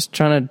general. I'm just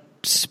trying to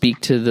speak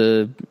to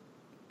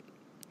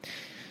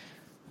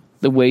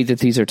the way that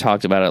these are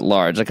talked about at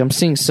large. Like, I'm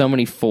seeing so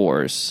many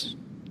 4s.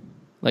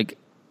 Like,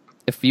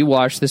 if you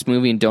watch this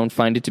movie and don't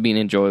find it to be an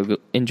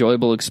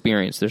enjoyable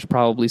experience, there's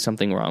probably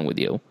something wrong with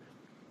you.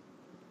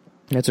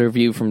 That's a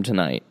review from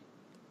tonight.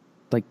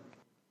 Like,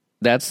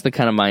 that's the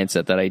kind of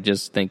mindset that I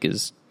just think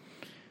is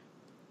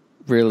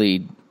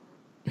really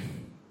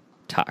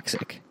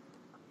toxic.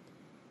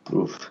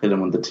 Oof, hit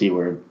him with the T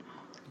word.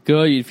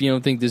 Good, if you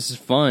don't think this is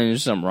fun,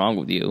 there's something wrong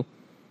with you.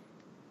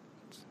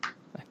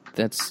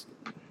 That's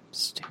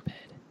stupid.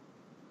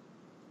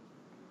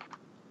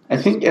 I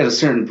think at a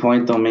certain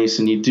point, though,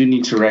 Mason, you do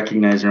need to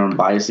recognize your own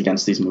bias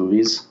against these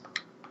movies.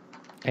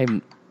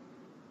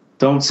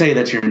 Don't say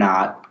that you're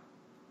not.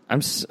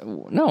 I'm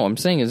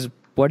saying is,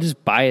 what does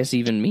bias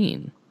even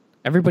mean?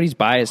 Everybody's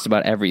biased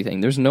about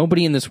everything. There's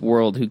nobody in this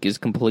world who is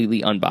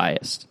completely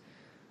unbiased.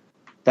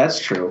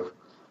 That's true.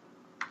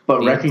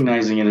 But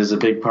recognizing it is a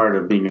big part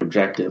of being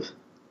objective.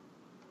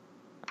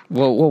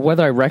 Well,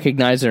 whether I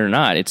recognize it or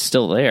not, it's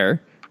still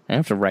there. I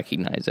have to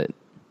recognize it.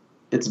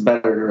 It's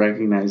better to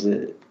recognize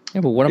it.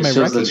 Yeah, but what am I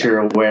recognizing? It shows that you're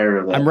aware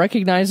of it. I'm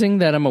recognizing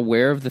that I'm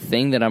aware of the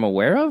thing that I'm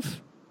aware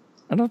of?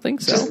 I don't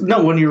think so.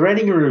 No, when you're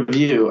writing a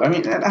review, I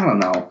mean, I don't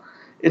know.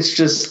 It's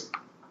just...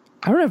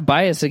 I don't have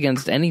bias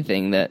against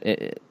anything.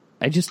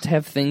 I just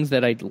have things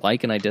that I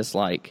like and I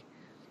dislike.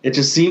 It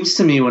just seems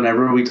to me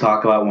whenever we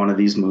talk about one of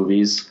these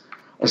movies,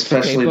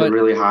 especially the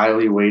really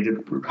highly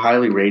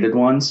rated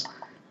ones,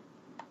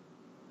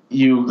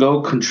 you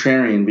go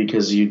contrarian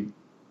because you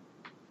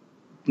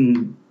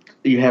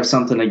have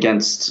something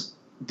against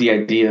the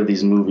idea of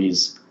these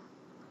movies.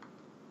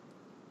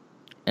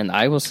 And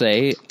I will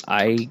say,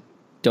 I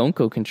don't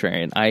go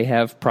contrarian. I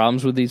have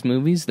problems with these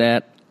movies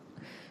that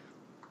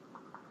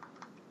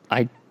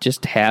I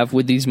just have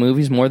with these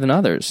movies more than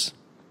others.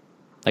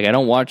 Like, I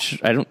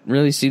don't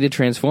really see the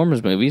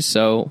Transformers movies,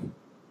 so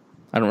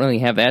I don't really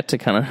have that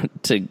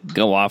to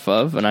go off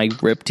of, and I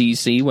rip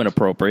TC when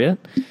appropriate.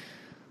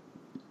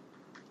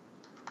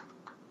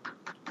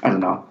 I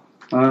don't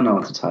know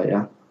what to tell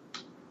you.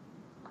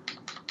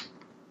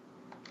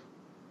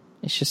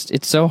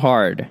 It's so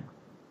hard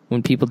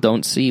when people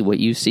don't see what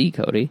you see,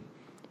 Cody.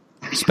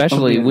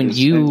 Especially when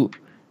you,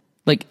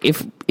 like,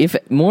 if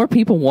more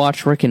people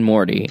watch Rick and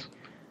Morty,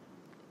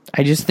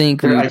 I just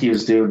think their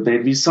IQs, dude,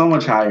 they'd be so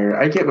much higher.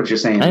 I get what you're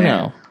saying. I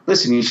know.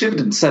 Listen, you should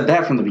have said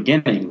that from the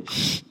beginning.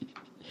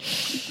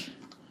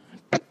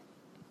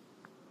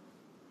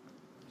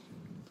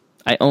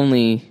 I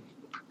only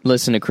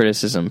listen to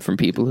criticism from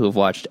people who have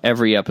watched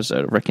every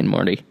episode of Rick and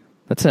Morty.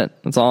 That's it.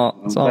 That's all.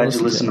 I'm glad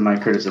you listen to my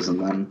criticism,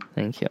 then.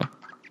 Thank you.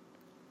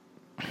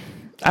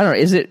 I don't know.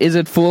 Is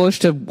it foolish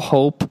to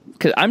hope?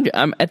 Because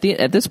I'm at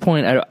this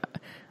point.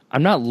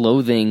 I'm not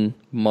loathing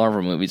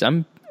Marvel movies.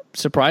 I'm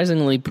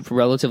surprisingly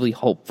relatively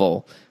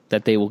hopeful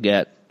that they will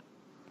get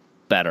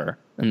better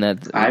and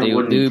that they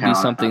would be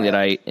something that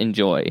I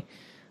enjoy.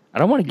 I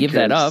don't want to give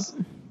that up.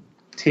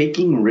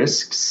 Taking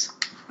risks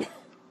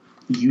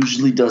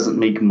usually doesn't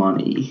make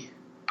money.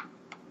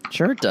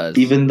 Sure it does.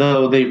 Even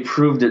though they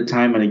proved it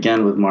time and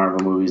again with Marvel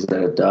movies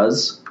that it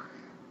does,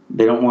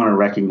 they don't want to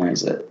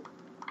recognize it.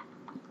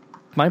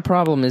 My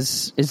problem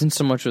isn't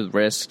so much with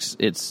risks.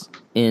 It's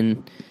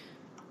in...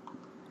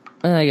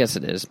 I guess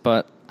it is,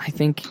 but I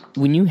think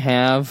when you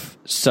have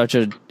such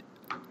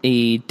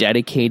a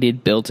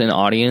dedicated built-in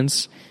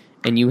audience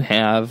and you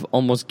have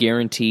almost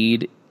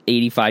guaranteed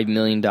 $85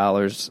 million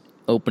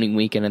opening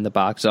weekend in the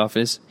box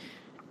office,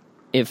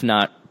 if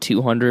not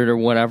 200 or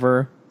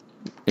whatever,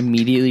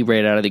 immediately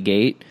right out of the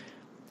gate,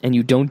 and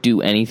you don't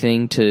do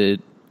anything to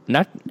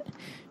not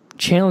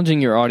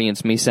challenging your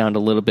audience may sound a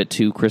little bit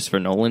too Christopher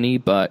Nolan-y,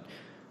 but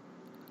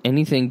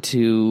anything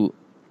to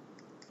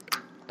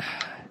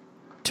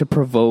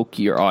provoke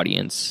your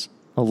audience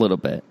a little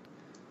bit.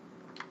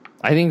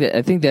 I think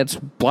that's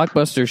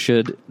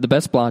the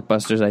best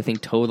blockbusters I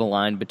think toe the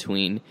line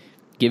between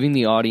giving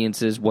the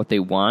audiences what they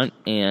want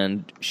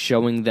and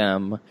showing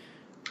them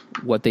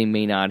what they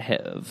may not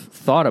have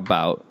thought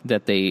about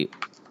that they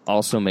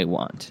also may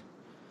want.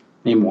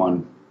 Name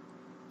one.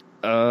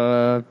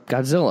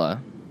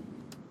 Godzilla.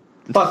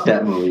 Fuck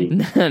that movie.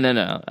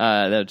 No.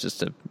 That was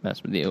just to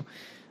mess with you.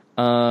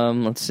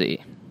 Let's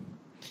see.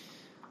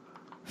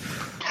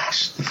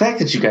 Gosh, the fact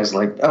that you guys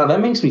that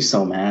makes me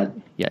so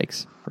mad.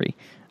 Yikes. Free.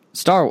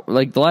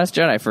 The Last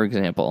Jedi, for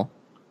example.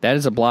 That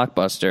is a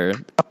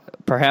blockbuster.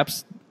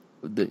 Perhaps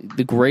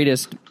the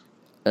greatest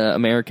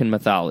American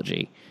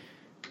mythology.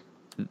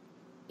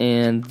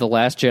 And The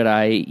Last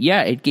Jedi,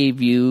 it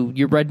gave you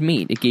your red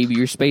meat. It gave you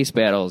your space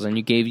battles, and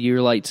you gave you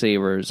your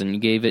lightsabers, and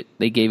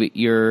they gave it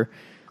your,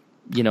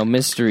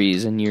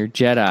 mysteries and your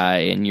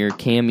Jedi and your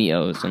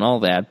cameos and all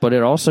that. But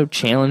it also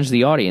challenged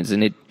the audience,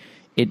 and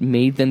it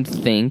made them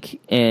think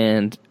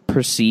and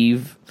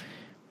perceive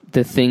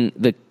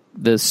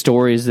the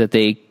stories that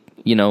they,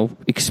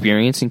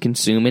 experience and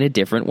consume in a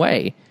different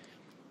way.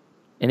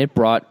 And it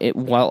brought it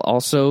while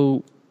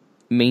also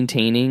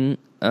maintaining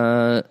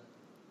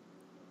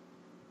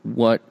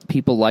what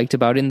people liked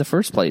about it in the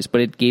first place,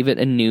 but it gave it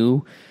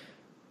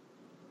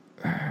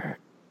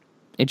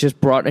it just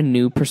brought a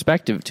new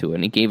perspective to it,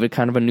 and it gave it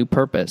kind of a new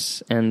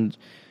purpose. And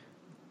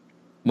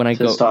when I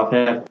pissed off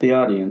half the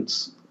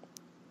audience.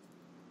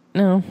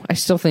 No, I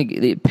still think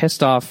it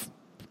pissed off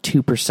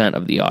 2%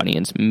 of the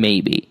audience,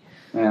 maybe.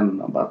 I don't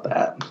know about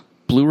that.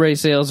 Blu-ray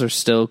sales are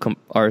still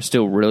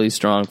really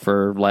strong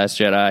for Last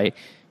Jedi.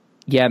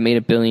 Yeah, it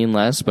made $1 billion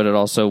less, but it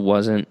also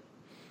wasn't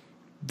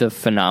the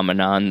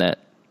phenomenon that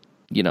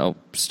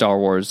Star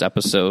Wars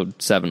Episode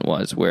 7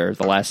 was, where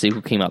the last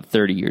sequel came out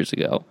 30 years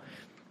ago.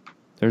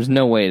 There's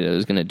no way that it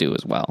was going to do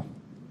as well.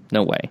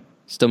 No way.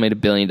 Still made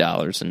 $1 billion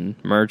in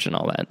merch and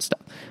all that stuff.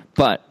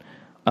 But,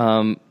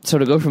 so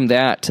to go from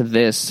that to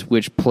this,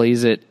 which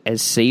plays it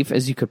as safe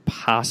as you could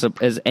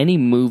as any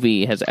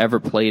movie has ever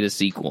played a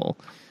sequel.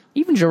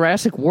 Even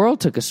Jurassic World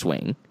took a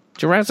swing.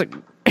 Jurassic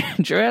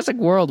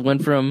World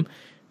went from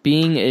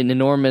being an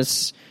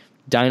enormous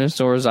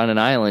dinosaurs on an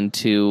island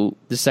to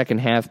the second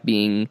half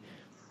being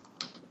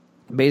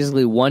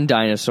basically one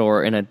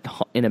dinosaur in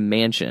a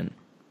mansion.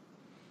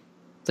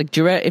 It's like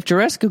if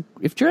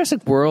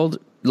Jurassic World,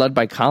 led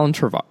by Colin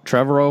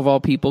Trevorrow of all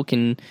people,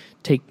 can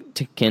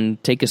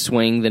take a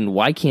swing, then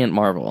why can't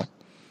Marvel?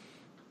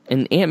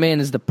 And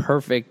Ant-Man is the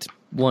perfect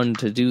one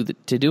to do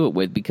it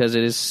with, because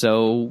it is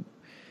so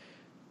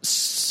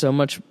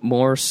much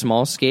more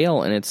small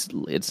scale, and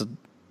it's a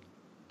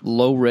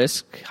low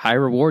risk, high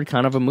reward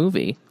kind of a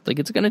movie. Like,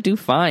 it's going to do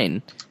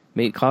fine.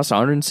 It costs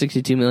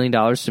 $162 million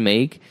to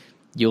make.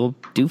 You'll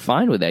do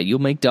fine with that. You'll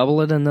make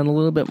double it and then a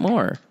little bit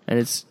more. And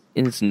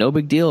it's no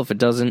big deal if it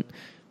doesn't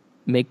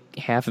make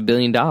 $500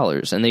 million.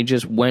 And they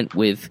just went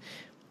with,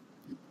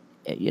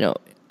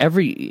 whenever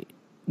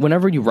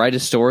you write a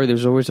story,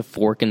 there's always a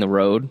fork in the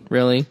road,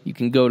 really. You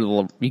can go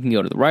to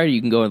the right, or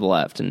you can go to the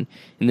left. And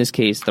in this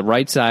case, the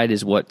right side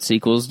is what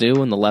sequels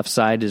do, and the left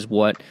side is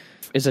what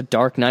is a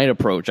Dark Knight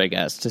approach, I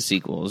guess, to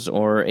sequels,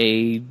 or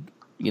a,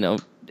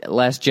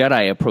 Last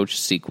Jedi approach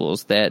to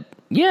sequels that,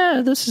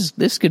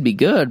 this could be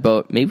good,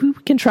 but maybe we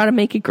can try to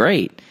make it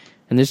great.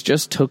 And this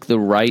just took the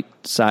right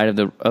side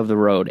of the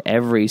road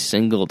every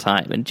single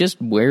time, and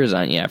just wears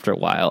on you after a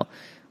while.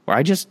 Where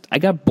I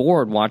got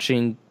bored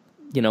watching,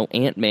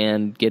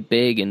 Ant-Man get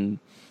big and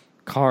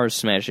cars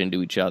smash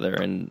into each other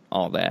and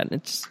all that.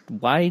 It's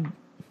why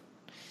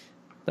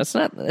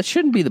that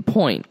shouldn't be the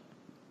point.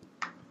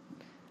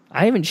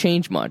 I haven't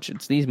changed much.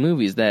 It's these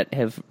movies that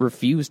have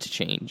refused to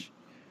change.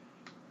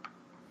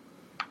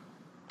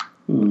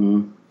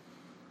 But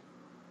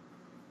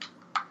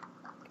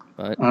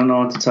I don't know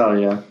what to tell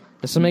you.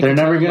 They're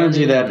never going to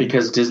do that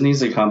because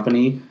Disney's a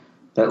company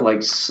that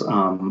likes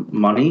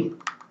money.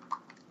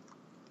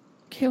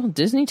 Okay, well,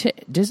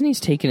 Disney's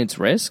taken its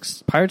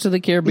risks. Pirates of the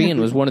Caribbean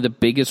was one of the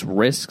biggest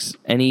risks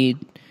any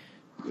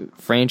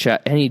franchise,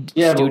 any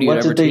studio ever taken. Yeah, but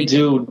what did they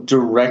do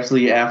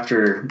directly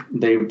after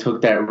they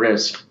took that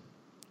risk?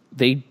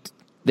 They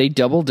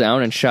doubled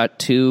down and shot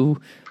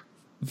two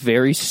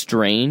very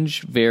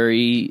strange,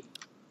 very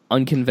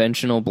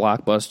unconventional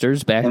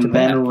blockbusters back to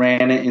back. And then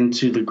ran it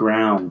into the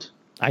ground.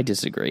 I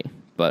disagree,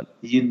 but...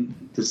 You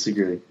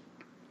disagree.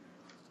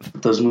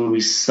 Those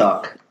movies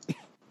suck.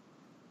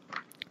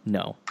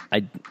 No,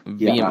 I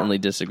vehemently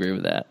disagree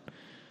with that.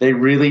 They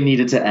really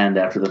needed to end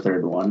after the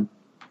third one.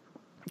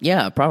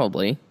 Yeah,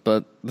 probably.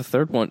 But the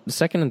third one, the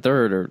second and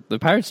third, or the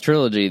Pirates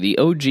trilogy, the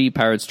OG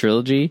Pirates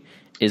trilogy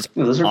is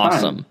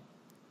awesome. Fine.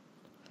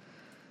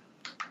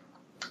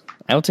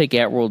 I will take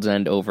At World's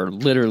End over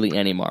literally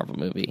any Marvel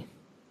movie.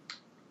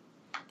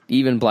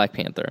 Even Black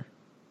Panther.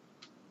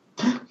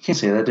 You can't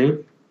say that,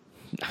 dude.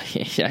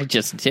 I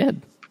just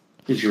did.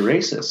 Because you're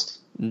racist.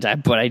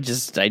 But I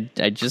just said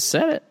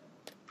it.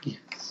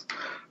 Yes.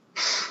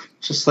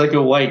 Just like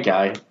a white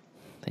guy.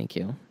 Thank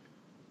you.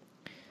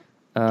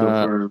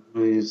 Go for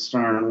movies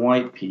starring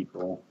white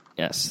people.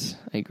 Yes,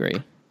 I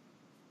agree.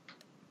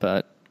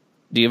 But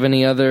do you have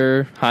any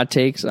other hot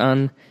takes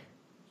on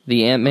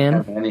the Ant-Man? I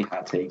don't have any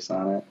hot takes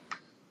on it.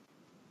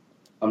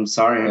 I'm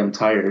sorry, I'm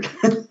tired.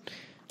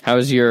 How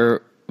was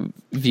your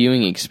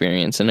viewing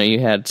experience? I know you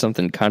had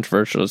something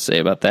controversial to say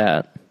about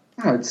that.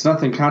 Yeah, it's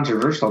nothing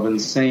controversial. I've been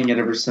saying it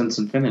ever since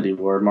Infinity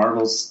War.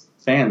 Marvel's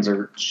fans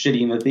are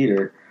shitty in the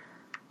theater.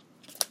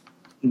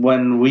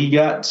 When we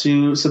got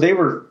to... So they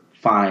were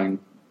fine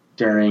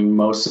during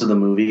most of the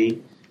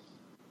movie.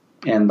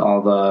 And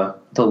all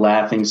the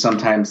laughing,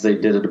 sometimes they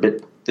did it a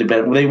bit...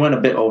 They went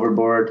a bit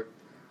overboard.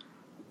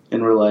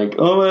 And were like,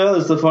 oh my god,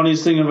 that's the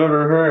funniest thing I've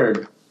ever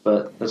heard.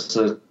 But that's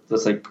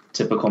like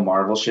typical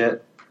Marvel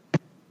shit.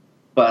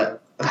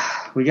 But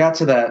we got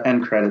to that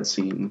end credit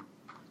scene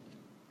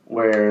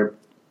where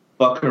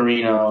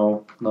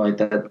Buckarino, like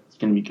that's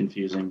going to be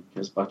confusing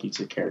because Bucky's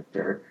a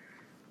character.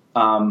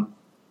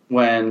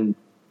 When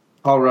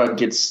Paul Rudd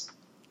gets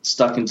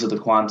stuck into the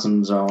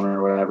quantum zone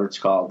or whatever it's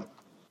called,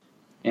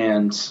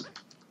 and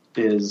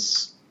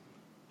it's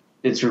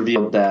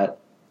revealed that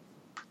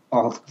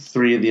all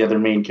three of the other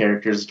main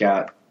characters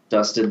got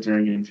dusted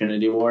during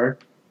Infinity War.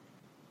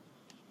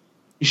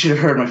 You should have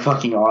heard my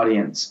fucking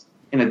audience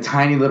in a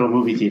tiny little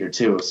movie theater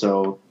too.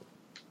 So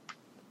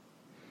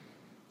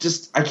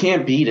I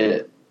can't beat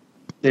it.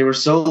 They were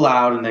so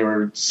loud and they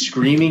were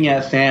screaming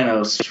at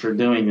Thanos for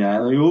doing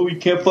that. Like, oh, we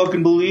can't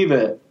fucking believe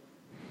it.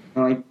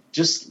 I'm like,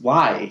 just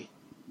why?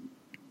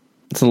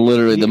 It's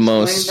literally the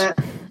most... That?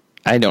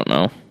 I don't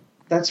know.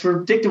 That's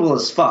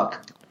ridiculous as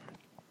fuck.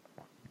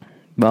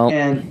 Well...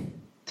 And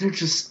they're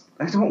just...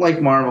 I don't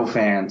like Marvel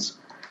fans.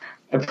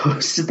 I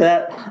posted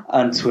that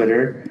on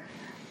Twitter,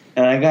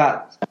 and I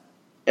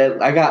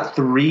got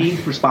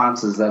 3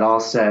 responses that all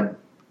said,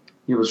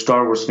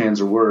 Star Wars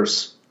fans are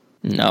worse.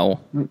 No.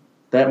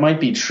 That might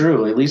be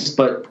true, at least,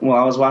 but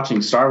while I was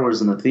watching Star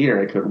Wars in the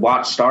theater, I could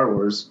watch Star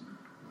Wars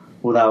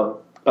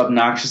without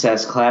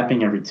obnoxious-ass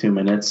clapping every 2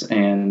 minutes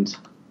and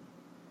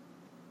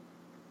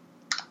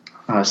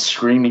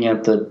screaming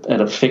at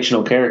a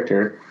fictional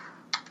character.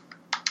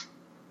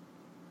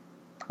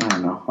 I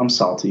don't know. I'm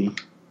salty.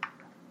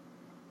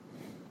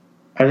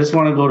 I just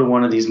want to go to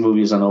one of these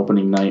movies on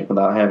opening night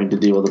without having to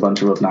deal with a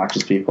bunch of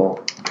obnoxious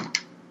people.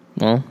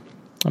 Well,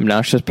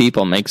 obnoxious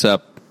people makes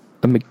up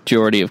a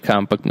majority of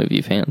comic book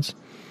movie fans.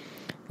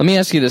 Let me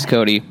ask you this,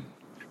 Cody.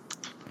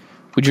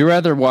 Would you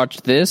rather watch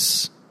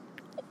this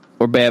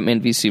or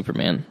Batman v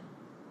Superman?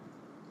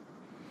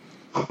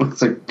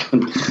 It's like,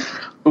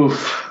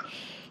 oof.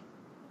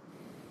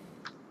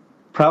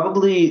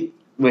 Probably,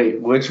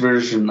 which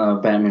version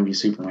of Batman v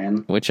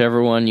Superman?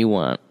 Whichever one you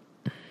want.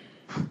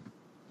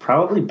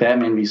 Probably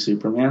Batman v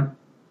Superman.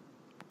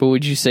 But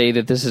would you say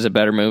that this is a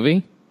better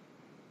movie?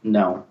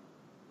 No.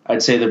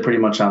 I'd say they're pretty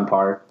much on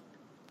par.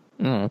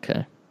 Oh,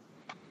 okay.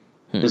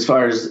 As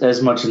far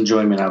as much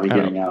enjoyment I'll be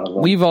getting out of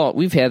them.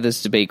 We've had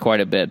this debate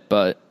quite a bit,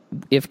 but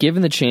if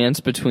given the chance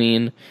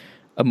between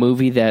a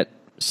movie that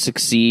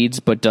succeeds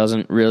but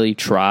doesn't really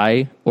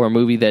try, or a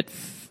movie that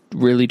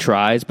really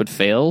tries but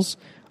fails,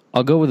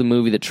 I'll go with a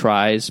movie that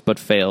tries but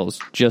fails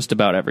just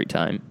about every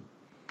time.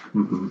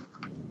 Mm-hmm.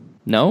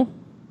 No?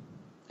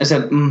 I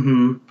said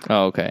mm-hmm.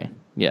 Oh, okay.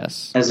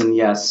 Yes. As in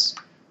yes.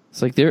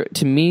 It's like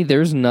to me,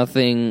 there's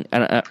nothing...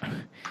 oh,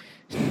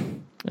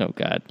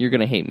 God. You're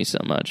going to hate me so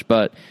much,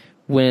 but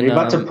when... You're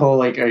about to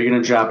pull, are you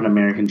going to drop an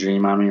American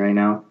Dream on me right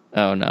now?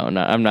 Oh, no,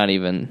 I'm not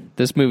even...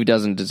 This movie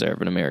doesn't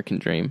deserve an American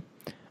Dream.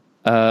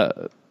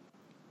 A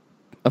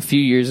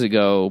few years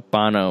ago,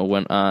 Bono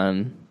went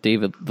on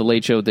The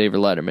Late Show with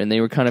David Letterman.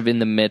 They were kind of in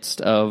the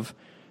midst of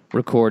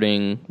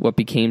recording what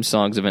became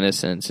Songs of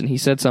Innocence, and he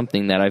said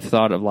something that I've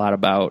thought a lot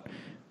about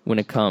when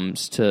it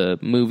comes to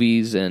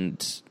movies and,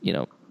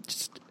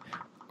 just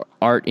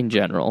art in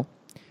general,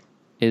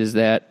 is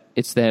that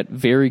it's that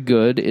very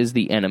good is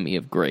the enemy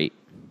of great.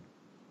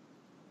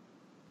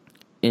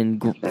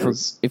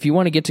 If you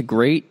want to get to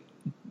great,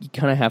 you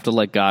kind of have to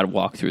let God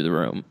walk through the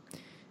room.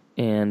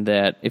 And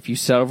that if you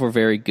settle for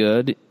very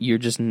good, you're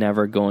just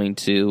never going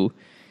to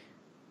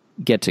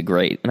get to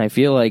great. And I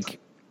feel like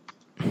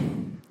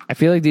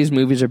these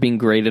movies are being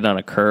graded on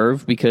a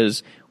curve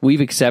because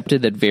we've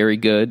accepted that very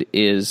good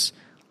is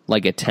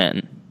like a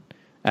 10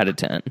 out of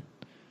 10.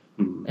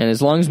 And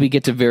as long as we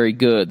get to very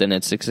good, then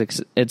it's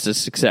a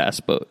success.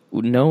 But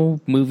no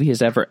movie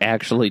has ever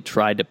actually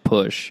tried to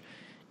push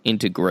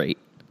into great.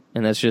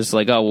 And that's just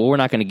like, oh, well, we're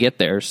not going to get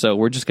there, so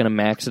we're just going to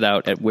max it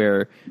out at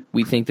where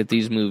we think that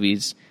these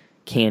movies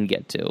can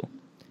get to.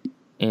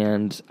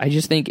 And I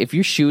just think if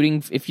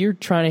you're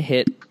trying to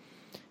hit,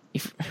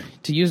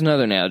 to use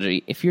another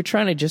analogy, if you're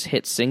trying to just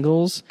hit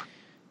singles,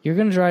 you're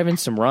going to drive in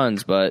some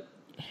runs, but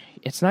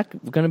it's not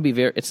going to be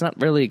it's not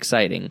really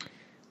exciting.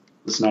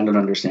 Listen, I don't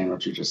understand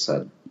what you just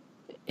said.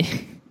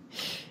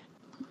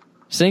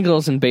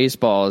 Singles in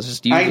baseball is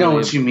just usually... I know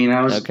what you mean.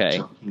 I was okay.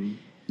 Joking.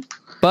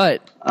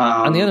 But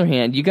on the other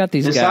hand, you got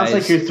these guys... It sounds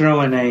like you're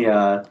throwing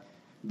a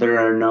there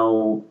are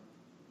no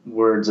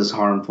words as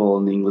harmful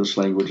in the English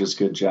language as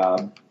good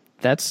job.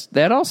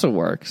 That also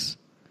works.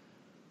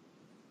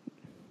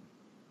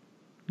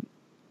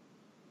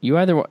 You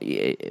either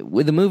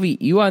with a movie,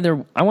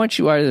 I want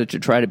you either to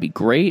try to be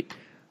great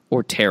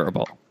or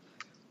terrible.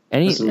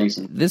 That's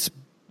amazing.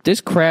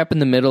 This crap in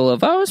the middle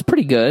of it's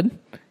pretty good.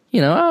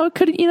 It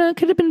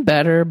could have been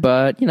better,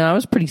 but I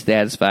was pretty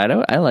satisfied.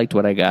 I liked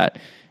what I got.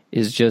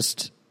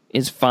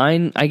 Is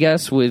fine, I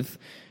guess, with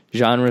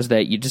genres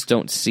that you just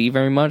don't see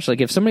very much. Like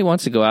if somebody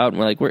wants to go out and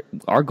we're like,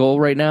 our goal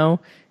right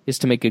now is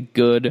to make a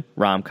good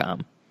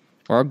rom-com,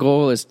 or our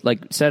goal is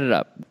like set it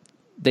up.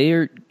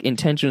 Their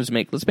intention is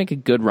let's make a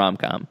good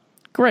rom-com.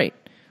 Great.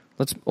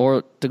 Let's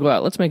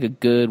make a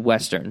good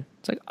Western.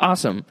 It's like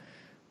awesome.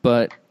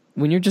 But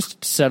when you're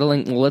just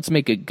settling, let's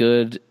make a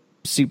good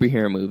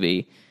superhero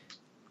movie.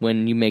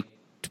 When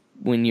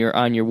you're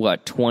on your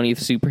 20th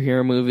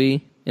superhero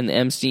movie in the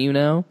MCU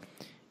now,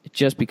 it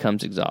just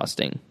becomes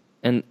exhausting.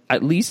 And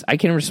at least I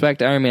can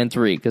respect Iron Man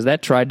 3 because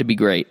that tried to be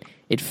great.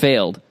 It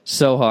failed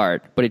so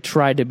hard, but it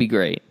tried to be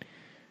great.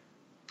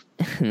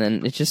 And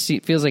then it just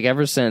feels like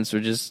ever since we're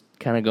just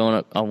kind of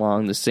going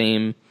along the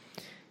same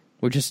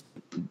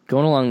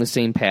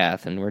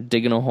path, and we're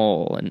digging a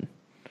hole, and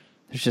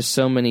there's just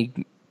so many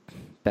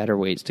better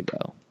ways to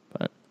go.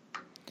 But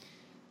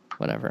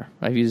whatever.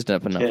 I've used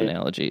up enough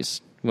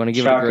analogies. You want to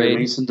give it a grade?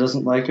 Mason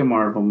doesn't like a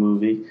Marvel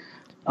movie.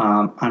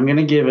 I'm going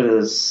to give it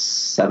a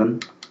 7.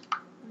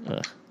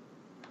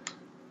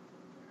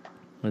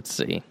 Let's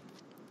see.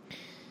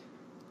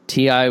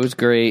 T.I. was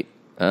great.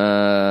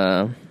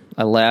 I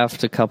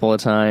laughed a couple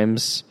of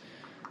times.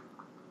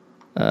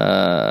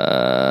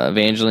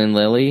 Evangeline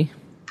Lilly,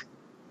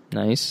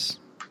 nice.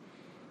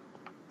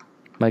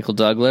 Michael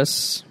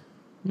Douglas,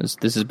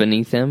 this is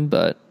beneath him,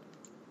 but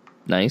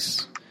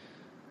nice.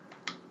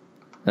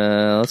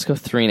 Let's go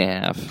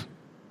 3.5.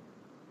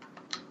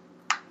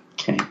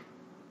 Okay.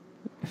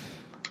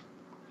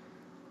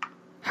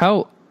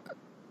 How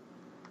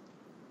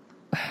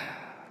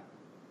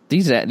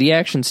the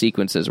action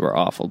sequences were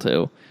awful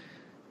too.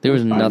 There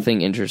was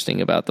nothing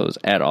interesting about those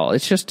at all.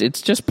 It's just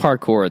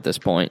parkour at this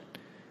point.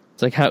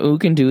 It's like who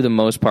can do the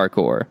most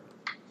parkour?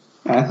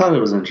 I thought it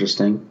was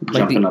interesting,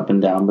 jumping up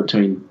and down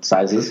between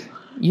sizes.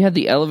 You had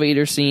the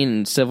elevator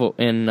scene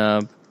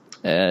in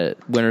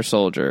Winter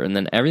Soldier, and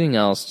then everything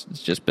else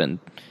has just been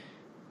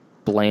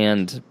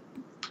bland,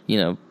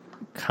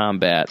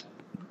 combat.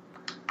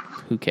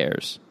 Who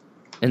cares?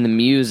 And the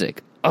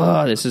music.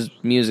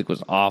 Music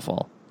was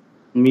awful.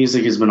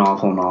 Music has been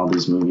awful in all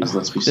these movies,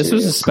 let's be serious. This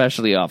was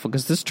especially awful,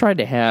 because this tried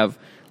to have,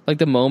 like,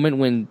 the moment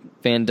when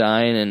Van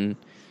Dyne and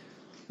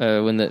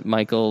when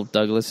Michael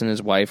Douglas and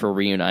his wife are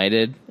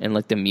reunited, and,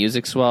 like, the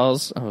music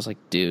swells, I was like,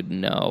 dude,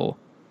 no.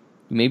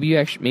 Maybe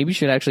you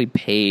should actually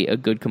pay a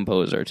good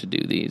composer to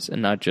do these,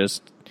 and not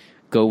just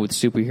go with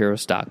superhero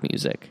stock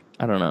music.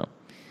 I don't know.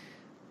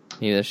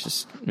 Maybe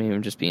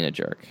I'm just being a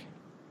jerk.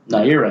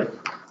 No, you're right.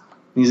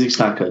 Music's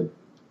not good.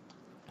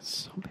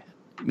 It's so bad.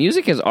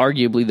 Music is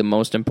arguably the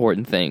most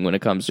important thing when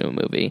it comes to a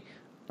movie,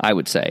 I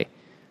would say.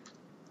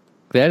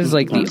 That is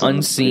like the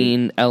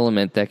unseen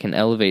element that can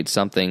elevate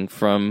something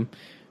from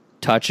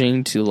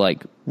touching to,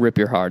 like, rip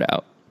your heart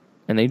out.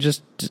 And they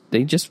just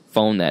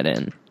phone that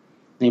in.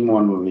 Name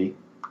one movie.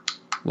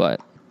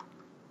 What?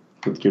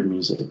 With good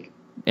music.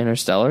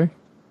 Interstellar?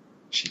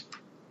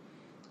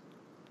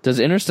 Does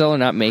Interstellar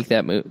not make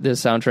that movie? The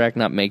soundtrack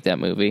not make that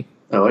movie?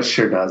 Oh, it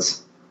sure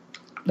does.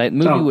 That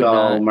movie Don't would go,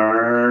 not.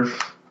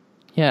 Murph.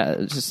 Yeah,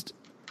 it's just.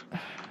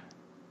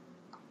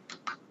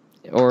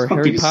 Or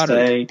Harry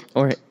Potter.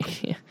 Or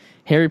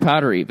Harry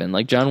Potter, even.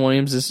 Like John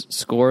Williams'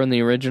 score in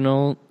the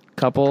original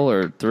couple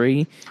or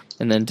 3,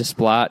 and then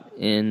Desplat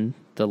in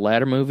the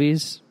latter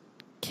movies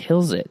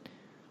kills it.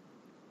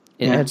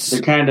 They're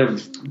kind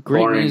of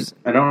great boring. music.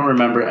 I don't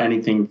remember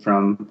anything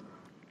from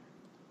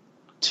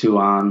 2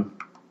 on.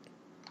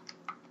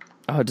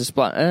 Oh,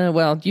 Desplat.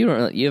 Well, you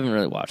haven't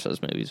really watched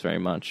those movies very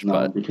much. No,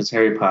 but because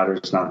Harry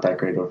Potter's not that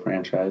great of a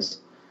franchise.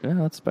 Yeah,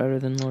 that's better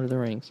than Lord of the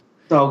Rings.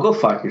 Oh, go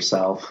fuck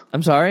yourself.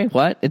 I'm sorry,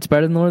 what? It's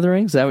better than Lord of the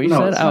Rings? Is that what you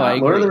said? It's not. I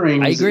agree. Lord of the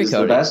Rings I agree, is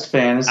Cody. The best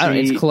fantasy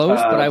it's close,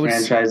 but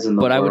franchise in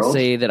the world. I would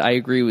say that I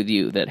agree with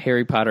you that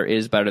Harry Potter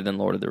is better than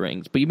Lord of the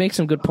Rings. But you make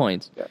some good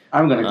points.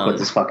 I'm going to quit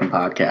this fucking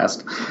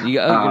podcast.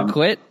 You're going to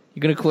quit?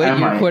 You're going to quit?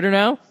 You're a quitter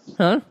now?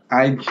 Huh?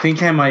 I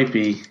think I might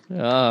be.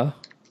 Middle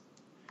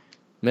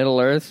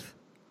Earth,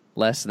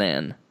 less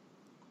than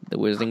the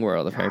Wizarding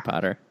World of Harry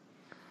Potter.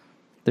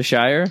 The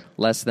Shire,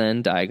 less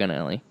than Diagon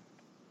Alley.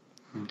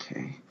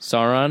 Okay.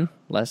 Sauron,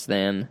 less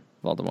than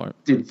Voldemort.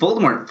 Dude,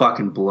 Voldemort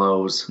fucking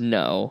blows.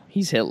 No,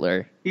 he's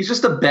Hitler. He's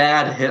just a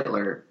bad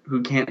Hitler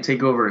who can't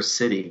take over a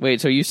city.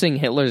 Wait, so you saying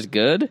Hitler's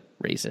good?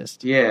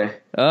 Racist. Yeah.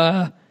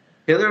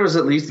 Hitler was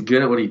at least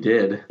good at what he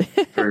did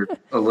for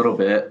a little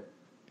bit.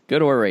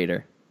 Good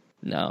orator.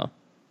 No.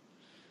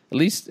 At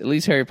least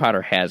Harry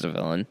Potter has a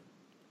villain.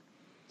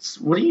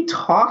 What are you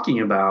talking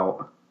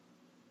about?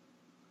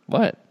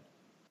 What?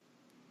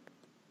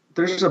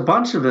 There's a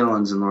bunch of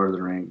villains in Lord of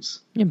the Rings.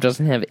 It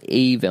doesn't have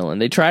a villain.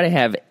 They try to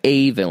have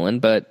a villain,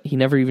 but he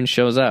never even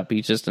shows up.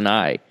 He's just an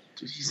eye.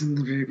 Dude, he's in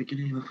the very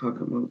beginning of the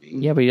fucking movie.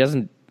 Yeah, but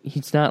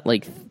he's not,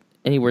 like,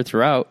 anywhere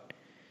throughout.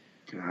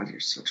 God, you're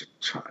such a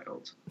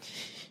child.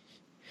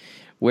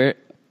 All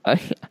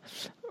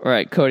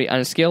right, Cody, on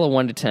a scale of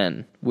 1 to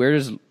 10, where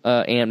does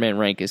Ant-Man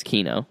rank as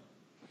Kino?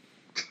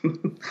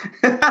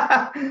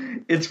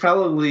 It's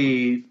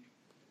probably,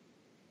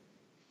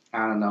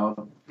 I don't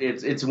know.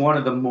 It's one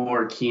of the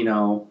more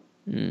Kino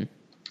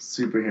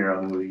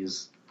superhero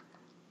movies.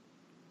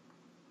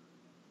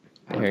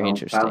 Very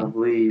interesting.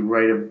 Probably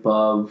right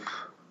above.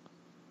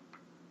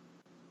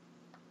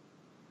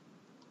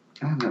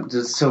 I don't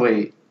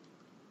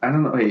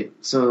know.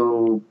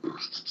 So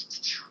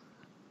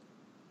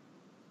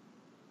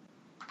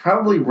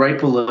probably right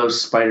below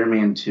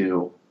Spider-Man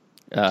 2.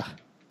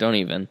 Don't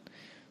even.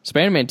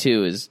 Spider-Man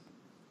 2 is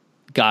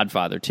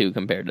Godfather 2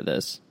 compared to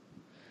this.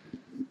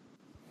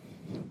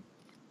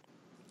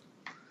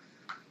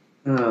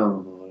 Oh,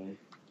 boy.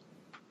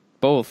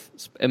 Both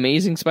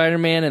Amazing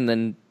Spider-Man and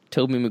then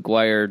Tobey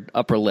Maguire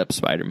upper lip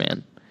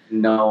Spider-Man.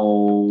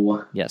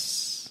 No.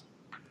 Yes.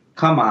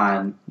 Come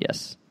on.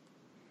 Yes.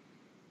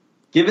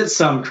 Give it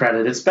some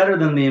credit. It's better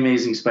than The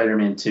Amazing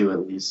Spider-Man 2,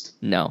 at least.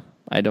 No,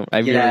 I don't. I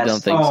really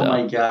don't think so. Oh,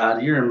 my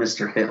God. You're a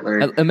Mr.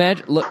 Hitler.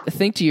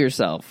 Think to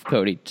yourself,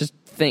 Cody. Just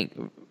think.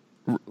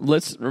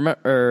 Let's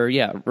remember.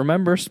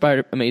 Remember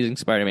Amazing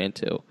Spider-Man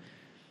 2.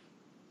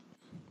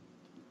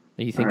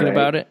 Are you thinking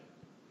about it?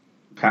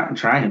 I'm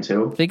trying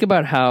to. Think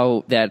about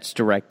how that's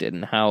directed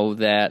and how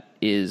the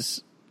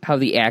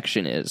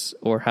action is,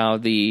 or how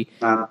the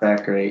not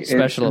that great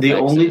special the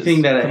effects only is.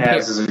 thing that it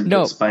has is a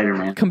good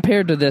Spider-Man.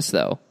 Compared to this,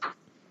 though.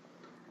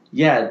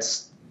 Yeah,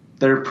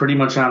 they're pretty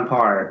much on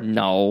par.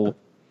 No.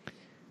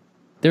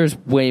 There's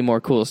way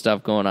more cool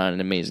stuff going on in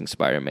Amazing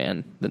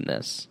Spider-Man than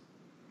this.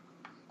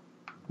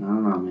 I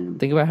don't know, man.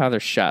 Think about how they're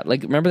shot.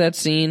 Like, remember that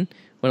scene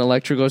when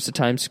Electro goes to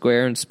Times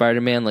Square and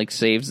Spider-Man, like,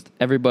 saves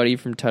everybody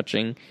from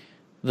touching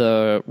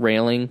the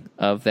railing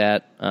of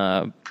that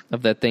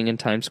thing in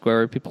Times Square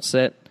where people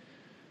sit?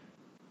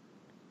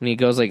 And he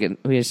goes, like,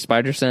 he has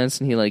spider sense,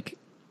 and he, like,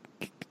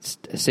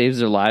 saves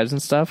their lives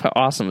and stuff. How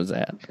awesome is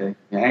that? Okay.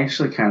 Yeah, I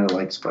actually kind of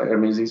like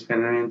Amazing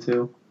Spider-Man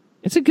 2.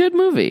 It's a good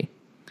movie.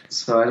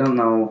 So I don't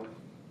know.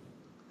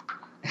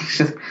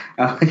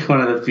 I'm like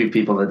one of the few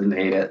people that didn't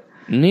hate it.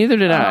 Neither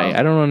did I.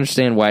 I don't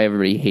understand why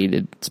everybody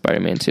hated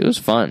Spider-Man 2. It was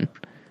fun.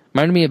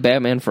 Reminded me of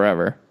Batman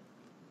Forever.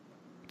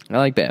 I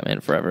like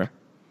Batman Forever.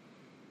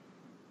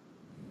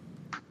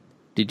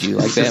 Did you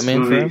like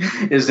Batman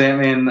Forever? Is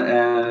Batman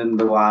and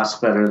the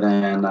Wasp better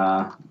than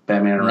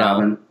Batman and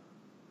Robin?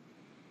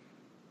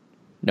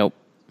 Nope.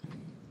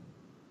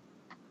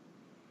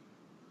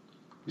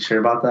 You sure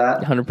about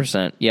that?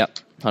 100%. Yep,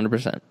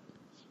 100%.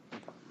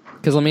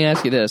 Because let me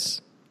ask you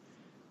this.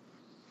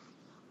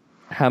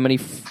 How many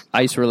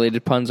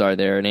ice-related puns are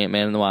there in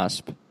Ant-Man and the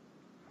Wasp?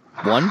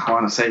 One? I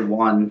want to say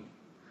one.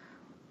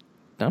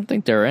 I don't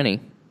think there are any.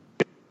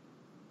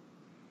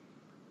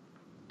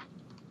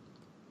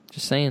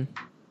 Just saying.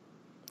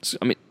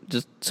 I mean,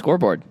 just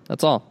scoreboard.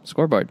 That's all.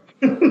 Scoreboard.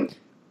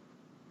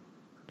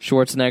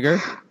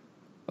 Schwarzenegger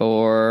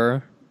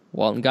or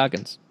Walton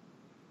Goggins?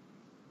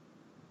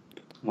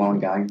 Walton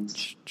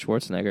Goggins.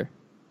 Schwarzenegger.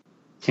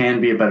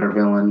 Can be a better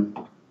villain.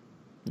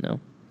 No.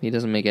 He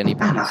doesn't make any I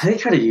don't know. puns. They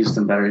could have used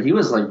him better. He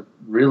was, like,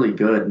 really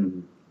good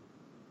in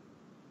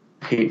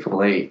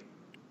Hateful Eight.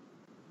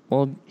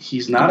 Well,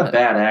 he's not a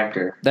bad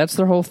actor. That's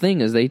their whole thing,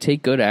 is they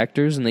take good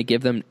actors and they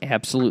give them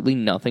absolutely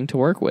nothing to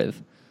work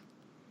with.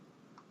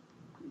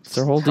 It's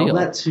their whole deal. Tell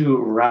that to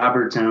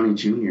Robert Downey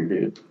Jr.,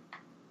 dude.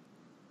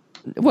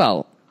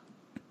 Well,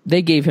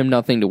 they gave him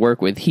nothing to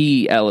work with.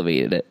 He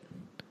elevated it.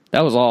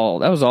 That was all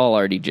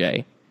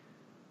RDJ.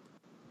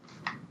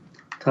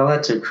 Tell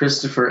that to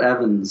Christopher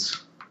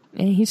Evans.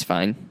 He's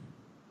fine.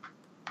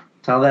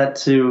 Tell that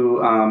to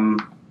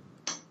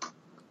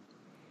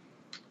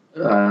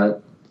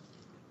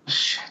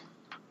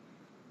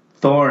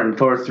Thor in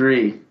Thor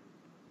 3.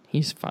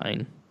 He's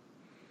fine.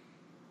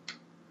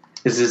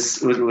 Is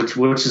this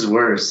which is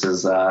worse?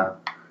 Is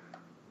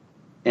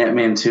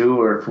Ant-Man 2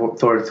 or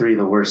Thor 3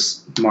 the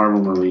worst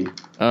Marvel movie?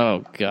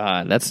 Oh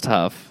God, that's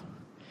tough.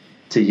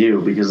 To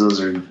you, because those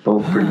are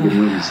both pretty good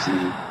movies to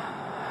me.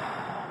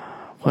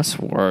 What's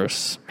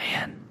worse,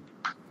 man?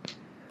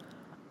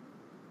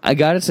 I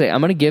gotta say,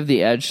 I'm gonna give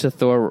the edge to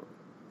Thor: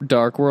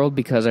 Dark World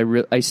because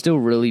I still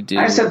really do.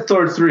 I said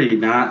Thor 3,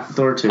 not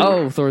Thor 2.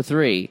 Oh, Thor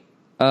 3.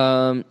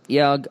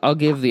 Yeah, I'll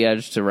give the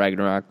edge to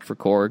Ragnarok for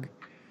Korg.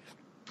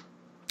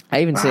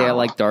 I even say I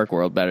like Dark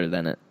World better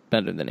than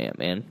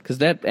Ant-Man, because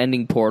that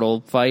ending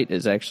portal fight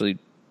is actually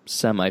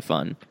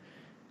semi-fun.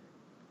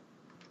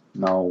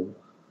 No.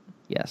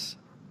 Yes.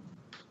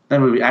 That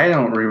movie, I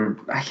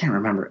can't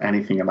remember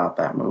anything about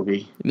that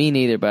movie. Me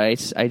neither,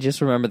 but I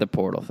just remember the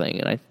portal thing,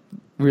 and I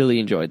really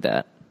enjoyed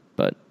that,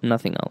 but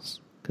nothing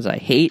else. Because I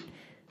hate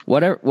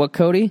what,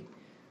 Cody?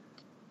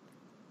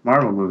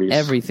 Marvel movies.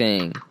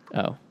 Everything.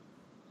 Oh.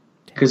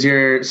 Because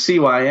you're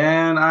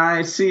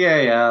CYNICAL.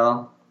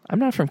 I'm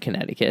not from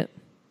Connecticut.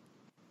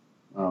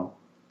 Oh.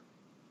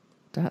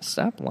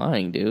 Stop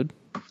lying, dude.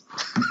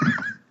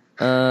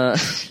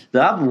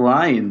 Stop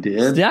lying,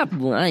 dude. Stop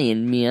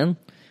lying, man.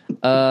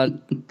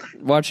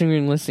 Watching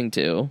and listening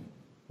to.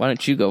 Why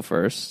don't you go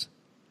first?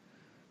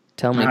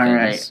 Tell me All things.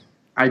 right.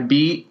 I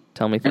beat...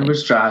 Tell me I things.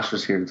 wish Josh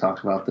was here to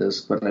talk about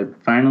this, but I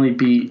finally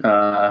beat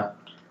God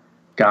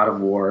of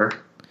War.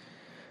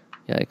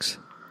 Yikes.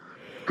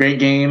 Great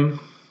game.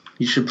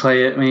 You should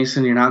play it,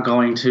 Mason. You're not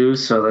going to,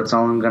 so that's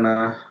all I'm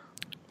gonna...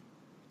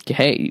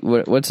 Hey,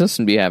 what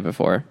system do you have it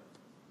for?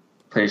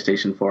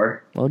 PlayStation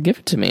 4. Well, give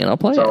it to me and I'll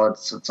play So it.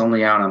 it's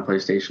only out on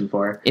PlayStation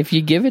 4. If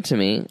you give it to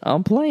me,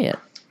 I'll play it.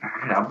 All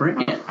right, I'll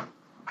bring it.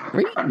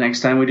 Great.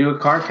 Next time we do a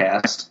car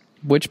cast.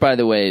 Which, by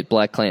the way,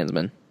 Black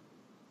Klansman.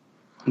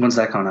 When's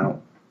that coming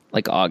out?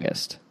 Like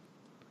August.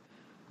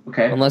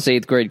 Okay. Unless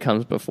 8th grade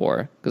comes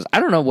before. Because I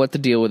don't know what the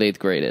deal with 8th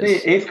grade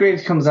is. 8th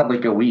grade comes out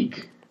like a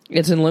week.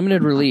 It's in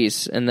limited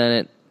release, and then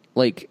it,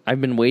 like, I've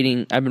been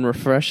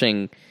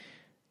refreshing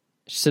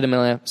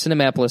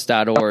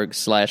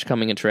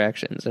cinemapolis.org/coming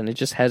attractions, and it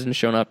just hasn't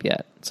shown up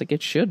yet. It's like,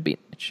 it should be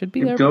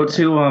there. Go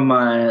to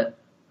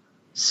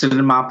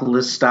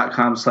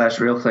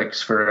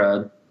cinemapolis.com/realflix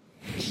for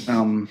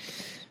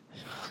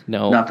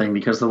No. nothing,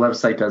 because the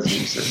website doesn't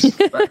exist.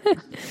 But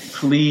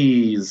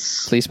please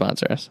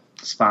Sponsor us.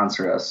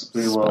 sponsor us.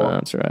 We will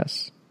Sponsor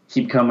us.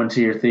 keep coming to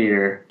your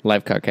theater.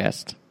 Live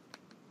CarCast.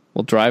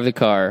 We'll drive the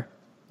car.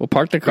 We'll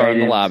park the car right in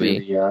the into lobby,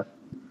 the,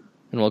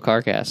 and we'll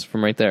CarCast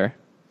from right there.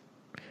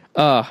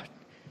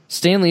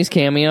 Stan Lee's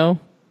cameo.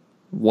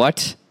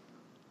 What?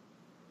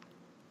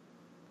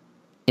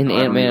 In I don't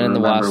Ant-Man even and the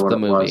remember Wasp, what the it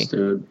movie. was,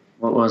 dude.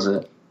 What was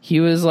it? He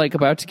was like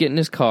about to get in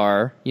his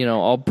car,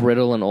 all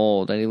brittle and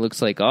old, and he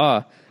looks like,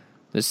 the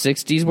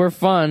 60s were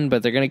fun,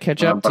 but they're going to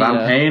catch up But to I'm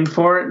you. paying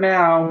for it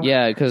now.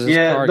 Yeah, because his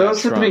car those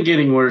got have been shrunk.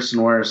 getting worse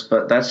and worse,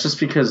 but that's just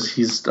because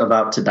he's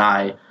about to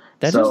die.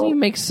 That So- doesn't even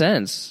make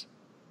sense.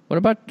 What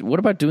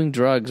about doing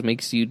drugs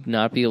makes you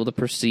not be able to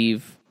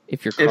perceive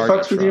if your car It got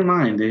fucks with your shrunk?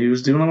 mind. He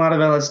was doing a lot of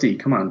LSD.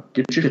 Come on,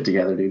 get your shit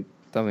together, dude.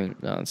 I mean,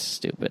 no, it's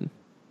stupid.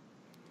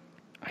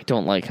 I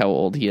don't like how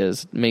old he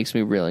is. It makes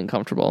me really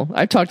uncomfortable.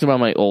 I've talked about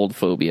my old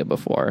phobia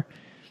before.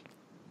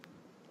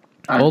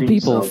 I Old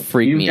think people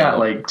freak You've me got out.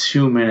 like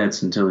 2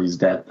 minutes until he's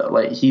dead, though.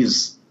 Like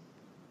he's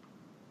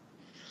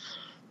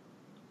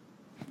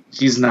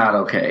not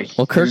okay.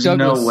 Well, Kirk There's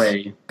Douglas. no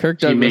way. Kirk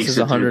he Douglas makes is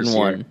it through this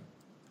 101. year.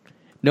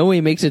 No way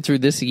he makes it through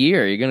this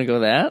year. You're gonna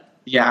go that?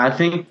 Yeah, I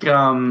think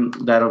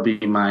that'll be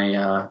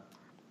my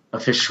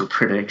official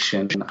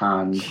prediction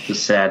on the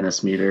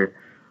sadness meter.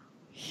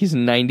 He's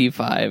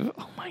 95.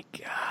 Oh my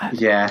god.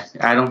 Yeah,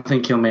 I don't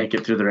think he'll make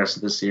it through the rest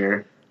of this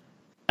year.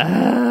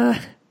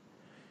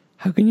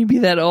 How can you be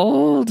that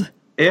old?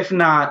 If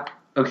not,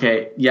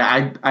 okay,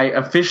 yeah, I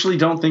officially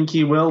don't think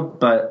he will,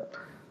 but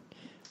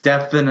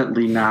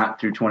definitely not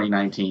through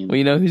 2019. Well,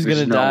 you know who's There's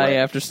gonna no die way.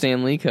 after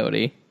Stan Lee,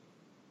 Cody?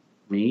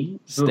 Me? Who?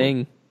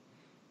 Sting.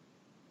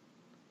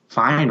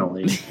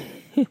 Finally.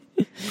 Did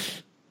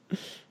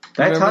I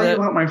Remember tell that? you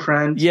about my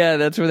friend? Yeah,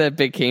 that's where that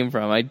bit came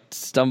from. I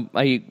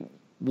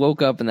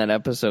woke up and that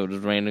episode was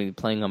randomly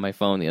playing on my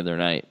phone the other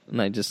night, and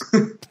I just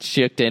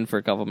checked in for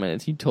a couple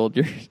minutes. You told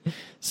your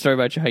story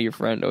about how your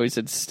friend always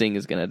said Sting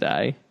is gonna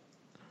die.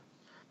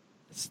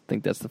 I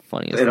think that's the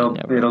funniest thing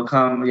ever. It'll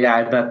come. Yeah,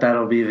 I bet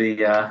that'll be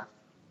the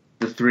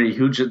three.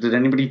 Did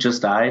anybody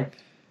just die?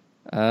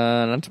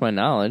 Not to my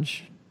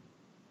knowledge.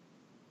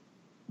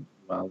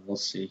 Well, we'll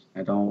see.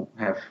 I don't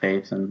have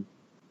faith in.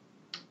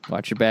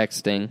 Watch your back,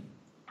 Sting.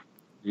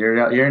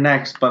 You're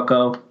next,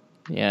 Bucko.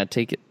 Yeah,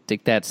 take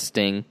that,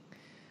 Sting.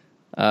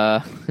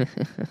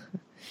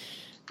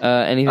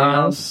 Anything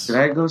else? Did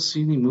I go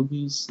see any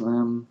movies?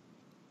 I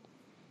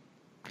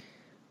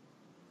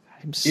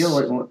feel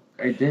like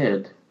I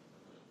did,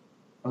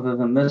 other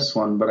than this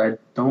one, but I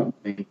don't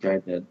think I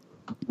did.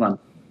 Come on.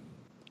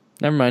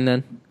 Never mind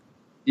then.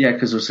 Yeah,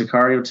 because there's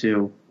Sicario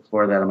 2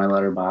 before that on my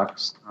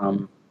letterbox.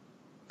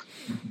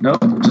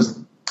 Nope, just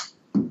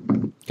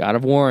God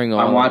of Warring all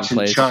I'm over the watching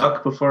place.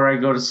 Chuck before I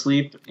go to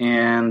sleep,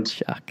 and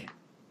Chuck.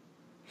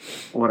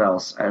 what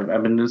else? I've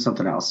been doing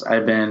something else.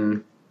 I've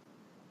been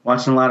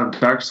watching a lot of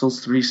Dark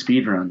Souls 3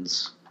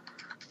 speedruns.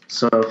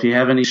 So if you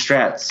have any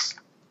strats,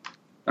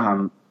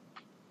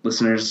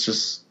 listeners,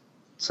 just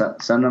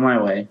send them my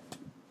way.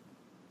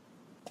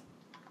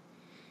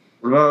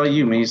 What about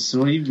you, Mason?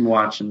 What have you been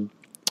watching?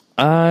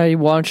 I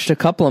watched a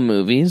couple of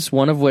movies,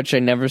 one of which I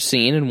never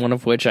seen, and one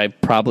of which I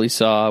probably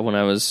saw when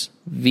I was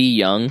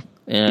young,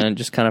 and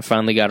just kind of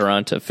finally got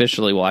around to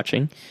officially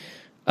watching.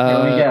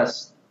 Let me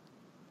guess.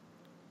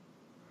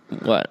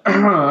 What?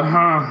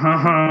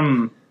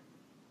 1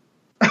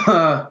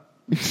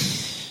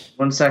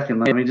 second.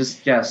 Let me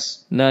just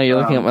guess. No, you're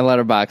looking at my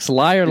letterbox.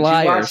 Liar, did you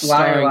liar. watch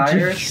Liar,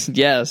 Liar?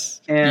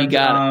 Yes, And you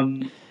got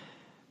it.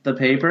 The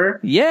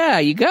Paper. Yeah,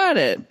 you got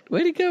it.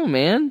 Way to go,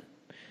 man.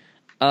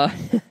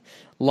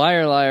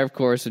 Liar, Liar, of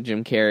course, with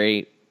Jim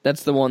Carrey.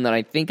 That's the one that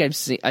I think I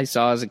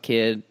saw as a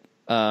kid.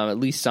 At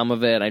least some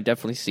of it. I've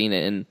definitely seen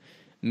it in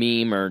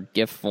meme or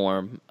GIF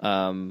form.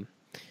 And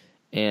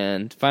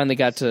finally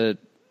got to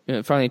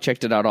finally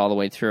checked it out all the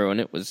way through, and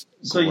it was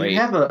So great. you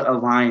have a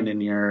line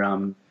in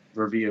your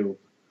review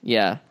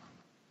Yeah.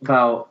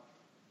 about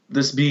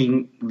this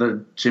being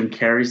the Jim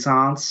Carrey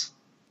seance.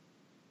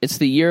 It's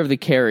the year of the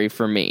Carrey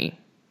for me.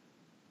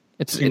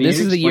 Can you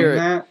explain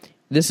that?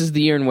 This is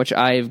the year in which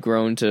I have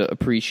grown to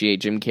appreciate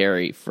Jim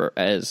Carrey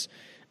as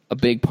a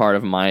big part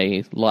of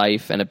my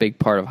life and a big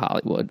part of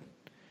Hollywood.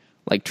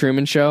 Like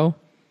Truman Show,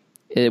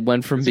 it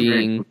went from It's a great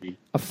being movie.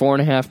 a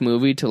 4.5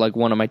 movie to like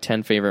one of my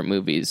 10 favorite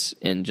movies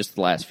in just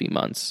the last few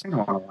months. I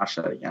don't want to watch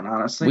that again,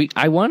 honestly.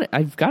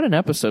 I've got an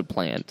episode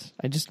planned.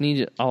 I just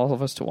need all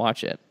of us to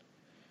watch it.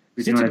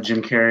 We're doing a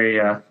Jim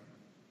Carrey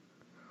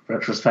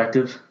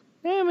retrospective.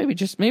 Yeah, maybe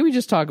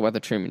just talk about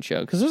the Truman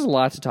Show, because there's a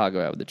lot to talk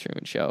about with the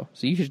Truman Show.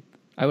 So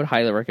I would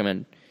highly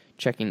recommend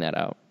checking that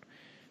out,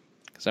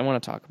 because I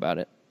want to talk about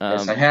it.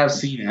 Yes, I have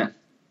seen it,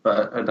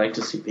 but I'd like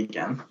to see it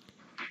again.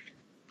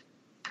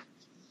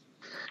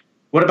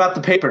 What about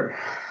The Paper?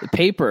 The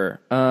Paper.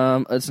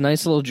 It's a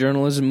nice little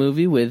journalism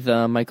movie with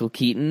Michael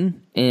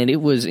Keaton, and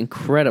it was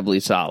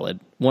incredibly solid.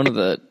 One of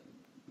the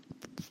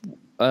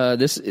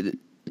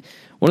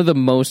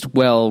most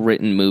well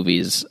written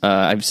movies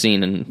I've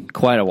seen in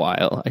quite a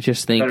while. I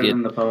just think Better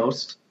than The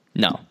Post?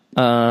 No,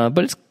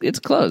 but it's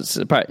close.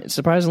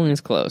 Surprisingly,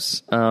 it's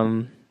close.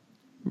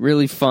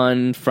 Really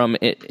fun.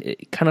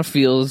 It kind of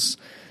feels.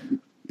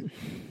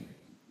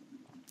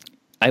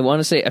 I want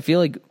to say I feel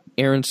like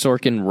Aaron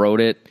Sorkin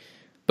wrote it,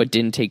 but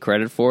didn't take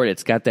credit for it.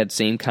 It's got that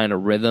same kind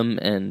of rhythm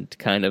and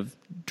kind of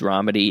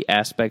dramedy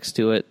aspects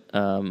to it,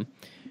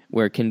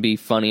 where it can be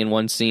funny in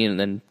one scene and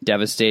then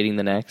devastating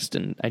the next.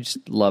 And I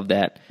just love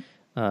that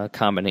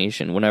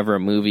combination. Whenever a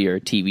movie or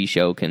a TV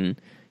show can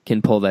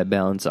pull that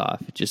balance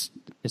off, it just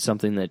is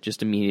something that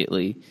just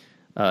immediately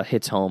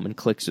hits home and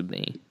clicks with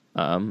me.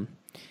 I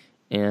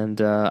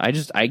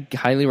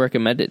highly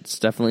recommend it. It's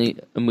definitely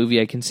a movie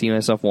I can see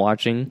myself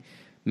watching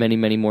many,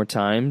 many more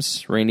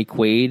times. Randy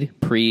Quaid,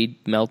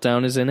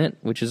 pre-Meltdown, is in it,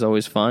 which is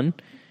always fun.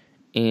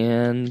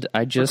 And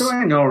What do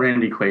I know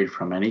Randy Quaid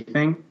from?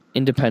 Anything?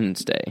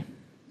 Independence Day.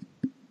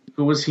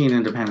 Who was he in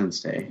Independence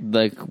Day?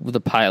 Like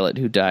the pilot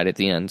who died at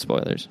the end,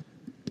 spoilers.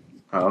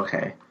 Oh,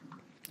 okay.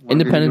 What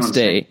Independence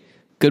did he do on Day.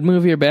 Good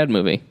movie or bad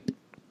movie?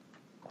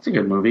 It's a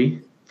good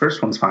movie.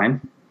 First one's fine.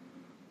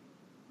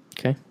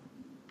 Okay.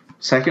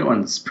 Second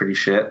one's pretty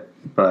shit,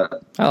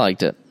 but I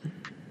liked it.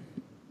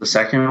 the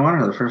second one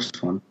or the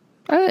first one?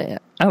 I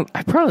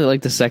probably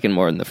like the second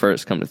more than the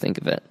first, come to think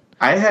of it.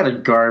 I had a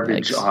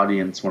garbage Thanks.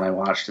 audience when I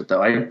watched it,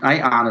 though.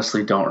 I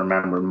honestly don't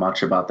remember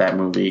much about that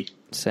movie.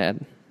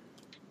 Sad.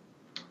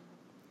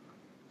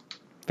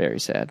 Very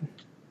sad.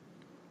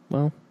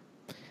 Well.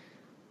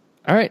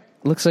 All right.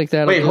 Looks like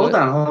that'll Wait, do hold it.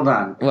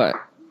 on. What?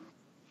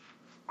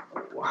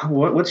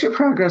 What's your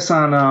progress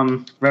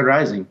on Red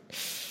Rising?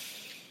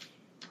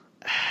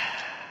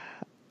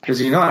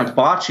 Because I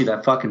bought you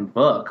that fucking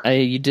book.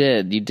 You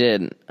did.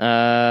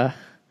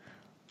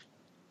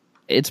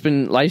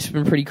 Life's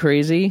been pretty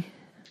crazy.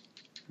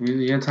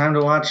 You had time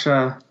to watch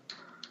Jim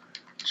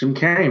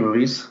Carrey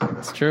movies.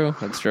 That's true.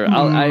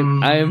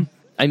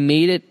 I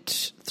made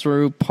it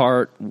through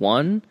part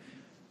 1.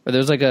 Or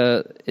there's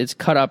it's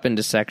cut up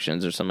into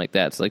sections or something like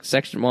that. It's like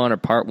section 1 or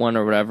part 1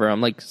 or whatever.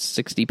 I'm like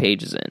 60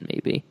 pages in,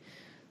 maybe.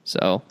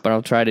 So, but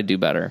I'll try to do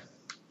better.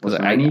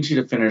 Listen, I need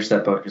you to finish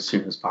that book as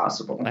soon as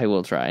possible. I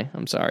will try.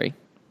 I'm sorry.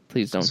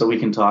 Please don't. So we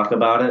can talk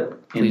about it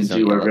and Please don't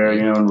do our yell at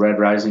very me. own Red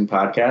Rising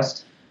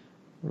podcast.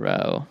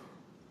 Row.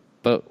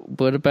 But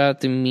what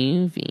about the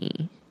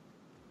movie?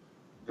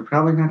 They're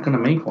probably not going to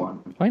make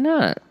one. Why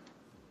not?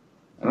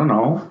 I don't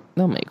know.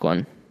 They'll make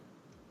one.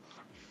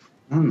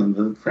 I don't know.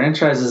 The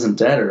franchise isn't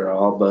dead at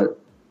all, but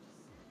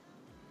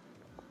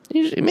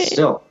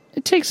still.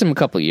 It takes them a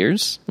couple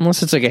years.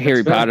 Unless it's like a Harry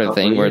It's been a Potter couple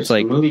thing where years. it's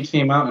like... The movie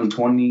came out in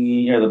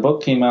the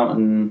book came out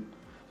in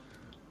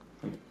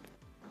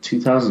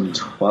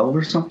 2012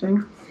 or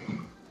something.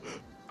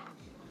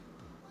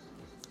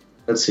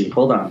 Let's see.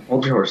 Hold on.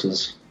 Hold your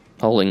horses.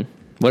 Holding.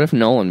 What if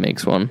Nolan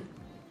makes one?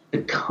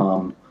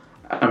 Can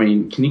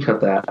you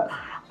cut that?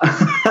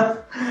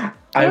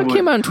 It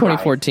came out in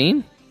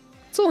 2014.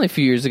 It's only a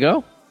few years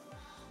ago.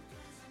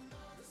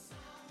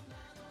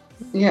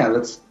 Yeah,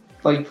 that's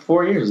like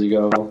 4 years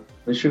ago.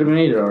 They should have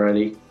made it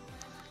already.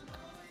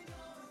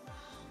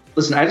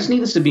 Listen, I just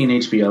need this to be an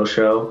HBO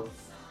show.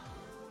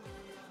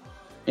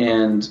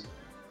 And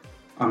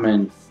I'm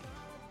in.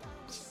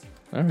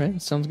 All right,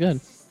 sounds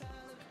good.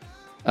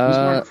 Who's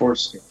Mark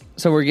Forster?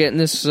 So we're getting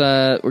this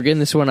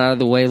one out of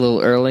the way a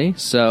little early.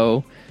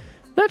 So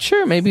not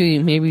sure.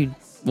 Maybe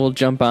we'll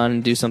jump on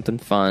and do something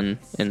fun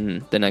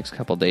in the next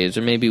couple days,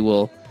 or maybe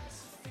we'll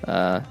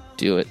we'll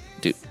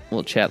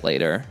chat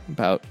later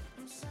about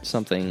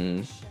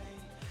something.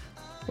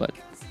 What?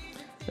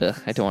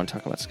 I don't want to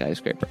talk about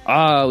Skyscraper.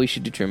 Oh, we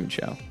should do Truman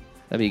Show.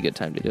 That'd be a good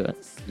time to do it.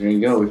 There you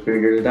go. We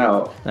figured it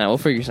out. Nah, we'll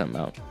figure something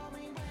out.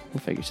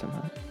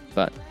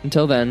 But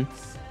until then,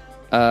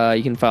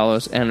 you can follow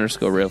us at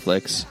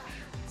 _RealFlix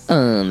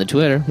on the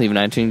Twitter. Leave an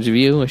iTunes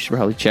review. I should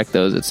probably check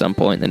those at some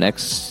point in the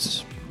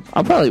next...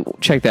 I'll probably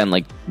check that in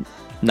like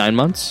 9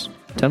 months.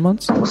 10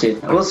 months? We'll see.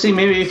 We'll see.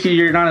 Maybe if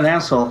you're not an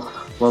asshole,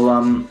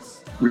 we'll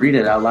read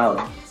it out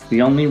loud.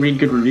 We only read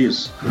good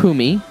reviews. Who,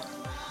 me?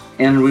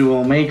 And we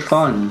will make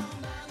fun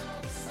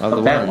Of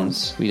the bad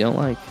ones we don't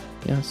like.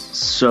 Yes.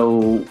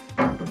 So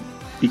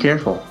be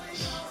careful.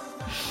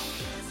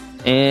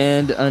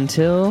 And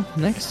until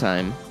next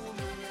time,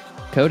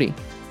 Cody.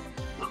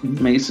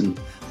 Mason.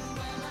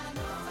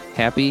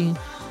 Happy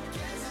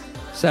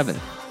 7th.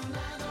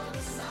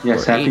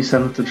 Yes, Or happy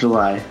 8th. 7th of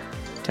July.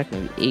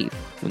 Technically 8th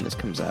when this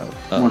comes out.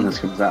 When this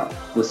comes out.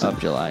 Listen. Of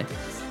July.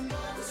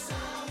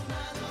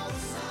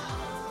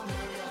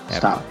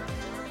 Stop.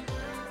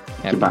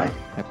 Happy, Goodbye.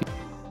 Happy